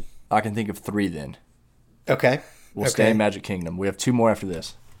Mansion. I can think of three then. Okay. We'll stay in Magic Kingdom. We have two more after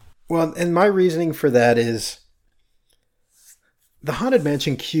this. Well, and my reasoning for that is the Haunted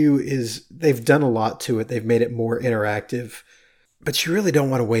Mansion queue they've done a lot to it. They've made it more interactive, but you really don't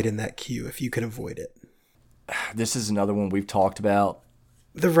want to wait in that queue if you can avoid it. This is another one we've talked about.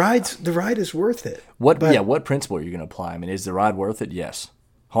 The ride is worth it. What principle are you going to apply? I mean, is the ride worth it? Yes.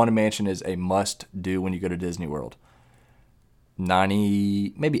 Haunted Mansion is a must-do when you go to Disney World.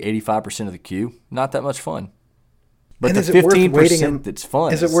 90, maybe 85% of the queue, not that much fun. But the 15% that's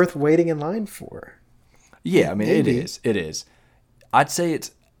fun. Is it worth waiting in line for? Yeah, I mean, maybe. It is. I'd say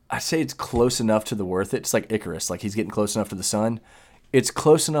it's close enough to the worth it. It's like Icarus, like he's getting close enough to the sun. It's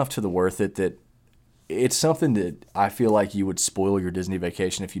close enough to the worth it that it's something that I feel like you would spoil your Disney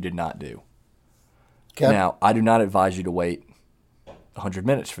vacation if you did not do. Okay. Now, I do not advise you to wait 100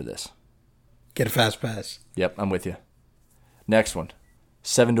 minutes for this. Get a fast pass. Yep, I'm with you. Next one.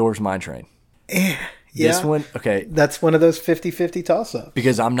 Seven Dwarfs Mine Train. Yeah. This one, okay. That's one of those 50-50 toss-ups.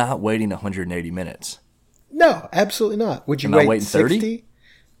 Because I'm not waiting 180 minutes. No, absolutely not. Would you wait 60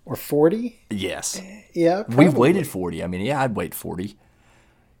 or 40? Yes. Yeah, probably. We've waited 40. I mean, yeah, I'd wait 40.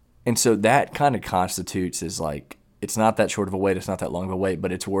 And so that kind of constitutes as like, it's not that short of a wait, it's not that long of a wait,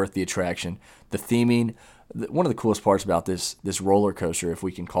 but it's worth the attraction. The theming, one of the coolest parts about this roller coaster, if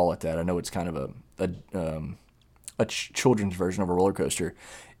we can call it that, I know it's kind of a children's version of a roller coaster.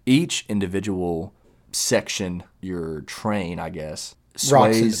 Each individual section, your train, I guess,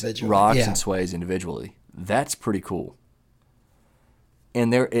 rocks and sways individually. That's pretty cool.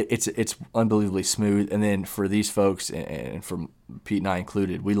 And it's unbelievably smooth. And then for these folks, and for Pete and I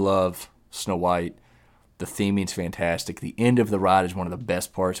included, we love Snow White. The theming's fantastic. The end of the ride is one of the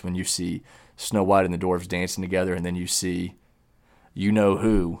best parts when you see Snow White and the dwarves dancing together, and then you see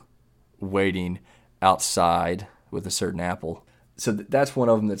who waiting outside with a certain apple. So that's one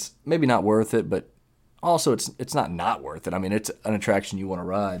of them that's maybe not worth it, but also it's not worth it. I mean, it's an attraction you want to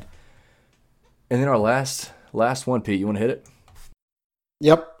ride. And then our last one, Pete, you want to hit it?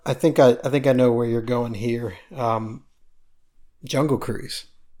 Yep, I think I know where you're going here. Jungle Cruise.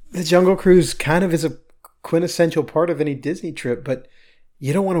 The Jungle Cruise kind of is a quintessential part of any Disney trip, but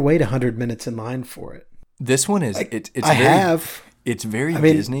you don't want to wait 100 minutes in line for it. This one is it's very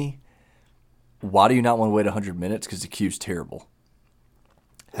Disney. Why do you not want to wait 100 minutes? Because the queue's terrible.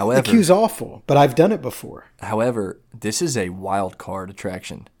 However, the queue's awful, but I've done it before. However, this is a wild card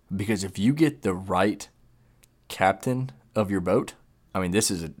attraction because if you get the right captain of your boat, I mean,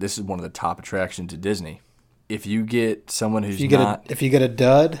 this is one of the top attractions at Disney. If you get someone who's if you get a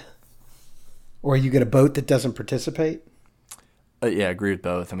dud, or you get a boat that doesn't participate. Yeah, I agree with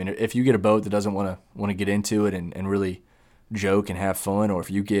both. I mean, if you get a boat that doesn't want to get into it and really joke and have fun, or if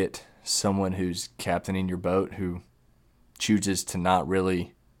you get someone who's captaining your boat who chooses to not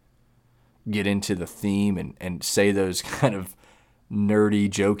really get into the theme and say those kind of nerdy,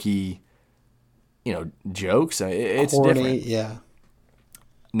 jokey jokes. It's Corny, different. yeah.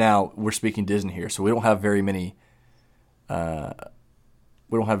 Now we're speaking Disney here, so we don't have very many.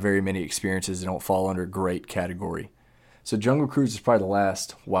 We don't have very many experiences that don't fall under great category. So Jungle Cruise is probably the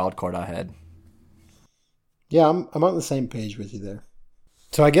last wild card I had. Yeah, I'm on the same page with you there.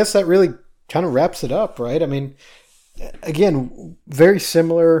 So I guess that really kind of wraps it up, right? I mean, again, very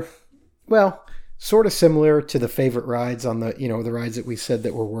similar. Well, sort of similar to the favorite rides on the the rides that we said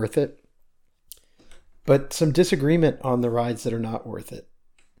that were worth it, but some disagreement on the rides that are not worth it.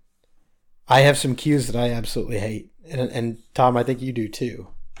 I have some queues that I absolutely hate, and Tom, I think you do too.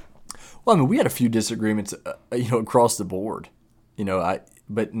 Well, I mean, we had a few disagreements, across the board.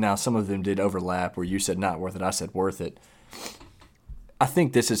 But now some of them did overlap where you said not worth it, I said worth it. I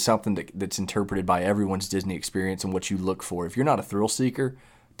think this is something that's interpreted by everyone's Disney experience and what you look for. If you're not a thrill seeker,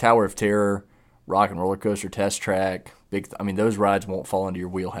 Tower of Terror, Rock and Roller Coaster, Test Track, those rides won't fall into your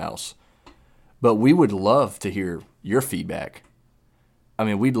wheelhouse. But we would love to hear your feedback. I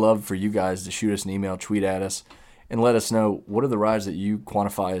mean, we'd love for you guys to shoot us an email, tweet at us, and let us know what are the rides that you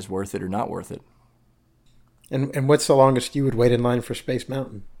quantify as worth it or not worth it. And what's the longest you would wait in line for Space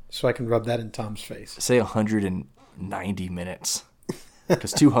Mountain? So I can rub that in Tom's face. Say 190 minutes.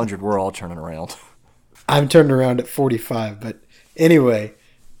 Because 200, we're all turning around. I'm turning around at 45. But anyway,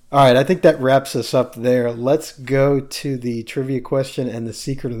 all right, I think that wraps us up there. Let's go to the trivia question and the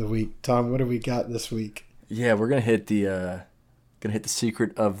secret of the week. Tom, what do we got this week? Yeah, we're gonna hit the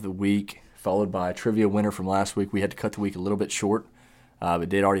secret of the week, followed by a trivia winner from last week. We had to cut the week a little bit short, but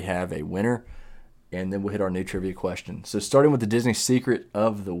did already have a winner. And then we'll hit our new trivia question. So starting with the Disney secret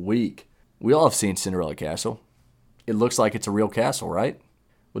of the week. We all have seen Cinderella Castle. It looks like it's a real castle, right?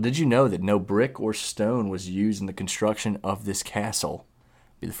 Well, did you know that no brick or stone was used in the construction of this castle?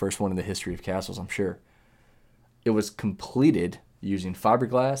 Be the first one in the history of castles, I'm sure. It was completed using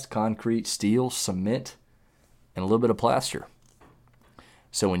fiberglass, concrete, steel, cement, and a little bit of plaster.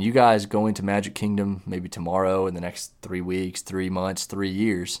 So when you guys go into Magic Kingdom, maybe tomorrow, in the next 3 weeks, 3 months, 3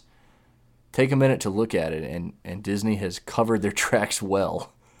 years, take a minute to look at it, and Disney has covered their tracks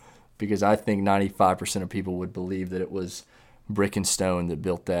well, because I think 95% of people would believe that it was brick and stone that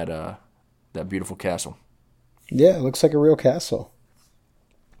built that beautiful castle. Yeah, it looks like a real castle.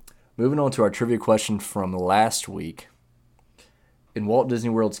 Moving on to our trivia question from last week. In Walt Disney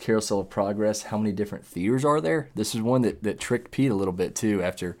World's Carousel of Progress, how many different theaters are there? This is one that tricked Pete a little bit too.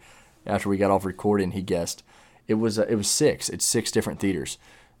 After we got off recording, he guessed it was 6. It's 6 different theaters.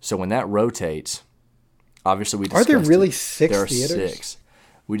 So when that rotates, obviously we discussed Are there really 6 there are theaters? 6.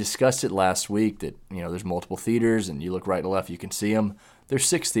 We discussed it last week that there's multiple theaters, and you look right and left, you can see them. There's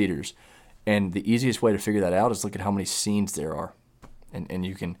 6 theaters, and the easiest way to figure that out is look at how many scenes there are, and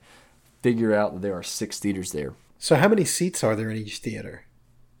you can figure out that there are 6 theaters there. So how many seats are there in each theater?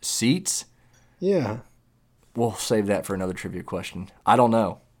 Seats? Yeah. We'll save that for another trivia question. I don't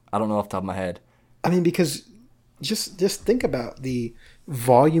know off the top of my head. I mean, because just think about the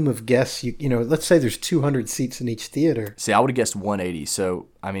volume of guests. Let's say there's 200 seats in each theater. See, I would have guessed 180, so,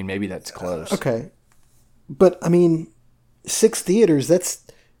 maybe that's close. Okay. But, 6 theaters, that's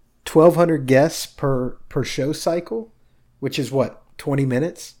 1,200 guests per show cycle, which is what, 20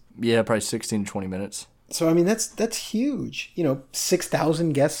 minutes? Yeah, probably 16 to 20 minutes. So, that's huge.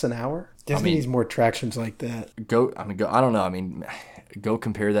 6,000 guests an hour? Disney needs more attractions like that. I don't know. Go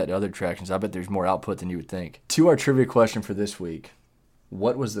compare that to other attractions. I bet there's more output than you would think. To our trivia question for this week.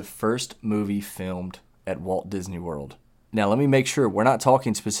 What was the first movie filmed at Walt Disney World? Now, let me make sure. We're not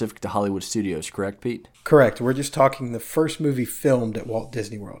talking specific to Hollywood Studios, correct, Pete? Correct. We're just talking the first movie filmed at Walt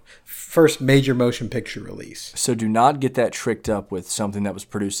Disney World. First major motion picture release. So do not get that tricked up with something that was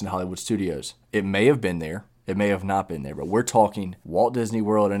produced in Hollywood Studios. It may have been there. It may have not been there. But we're talking Walt Disney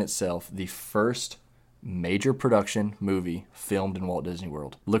World in itself, the first major production movie filmed in Walt Disney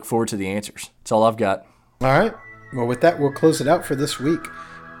World. Look forward to the answers. That's all I've got. All right. Well, with that, we'll close it out for this week.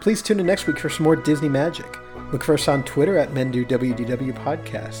 Please tune in next week for some more Disney magic. Look for us on Twitter at MenDoWDW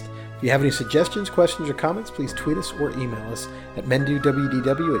Podcast. If you have any suggestions, questions, or comments, please tweet us or email us at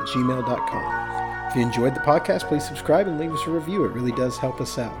mendowdw@gmail.com. If you enjoyed the podcast, please subscribe and leave us a review. It really does help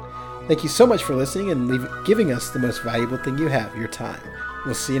us out. Thank you so much for listening and giving us the most valuable thing you have, your time.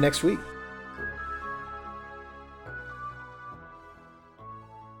 We'll see you next week.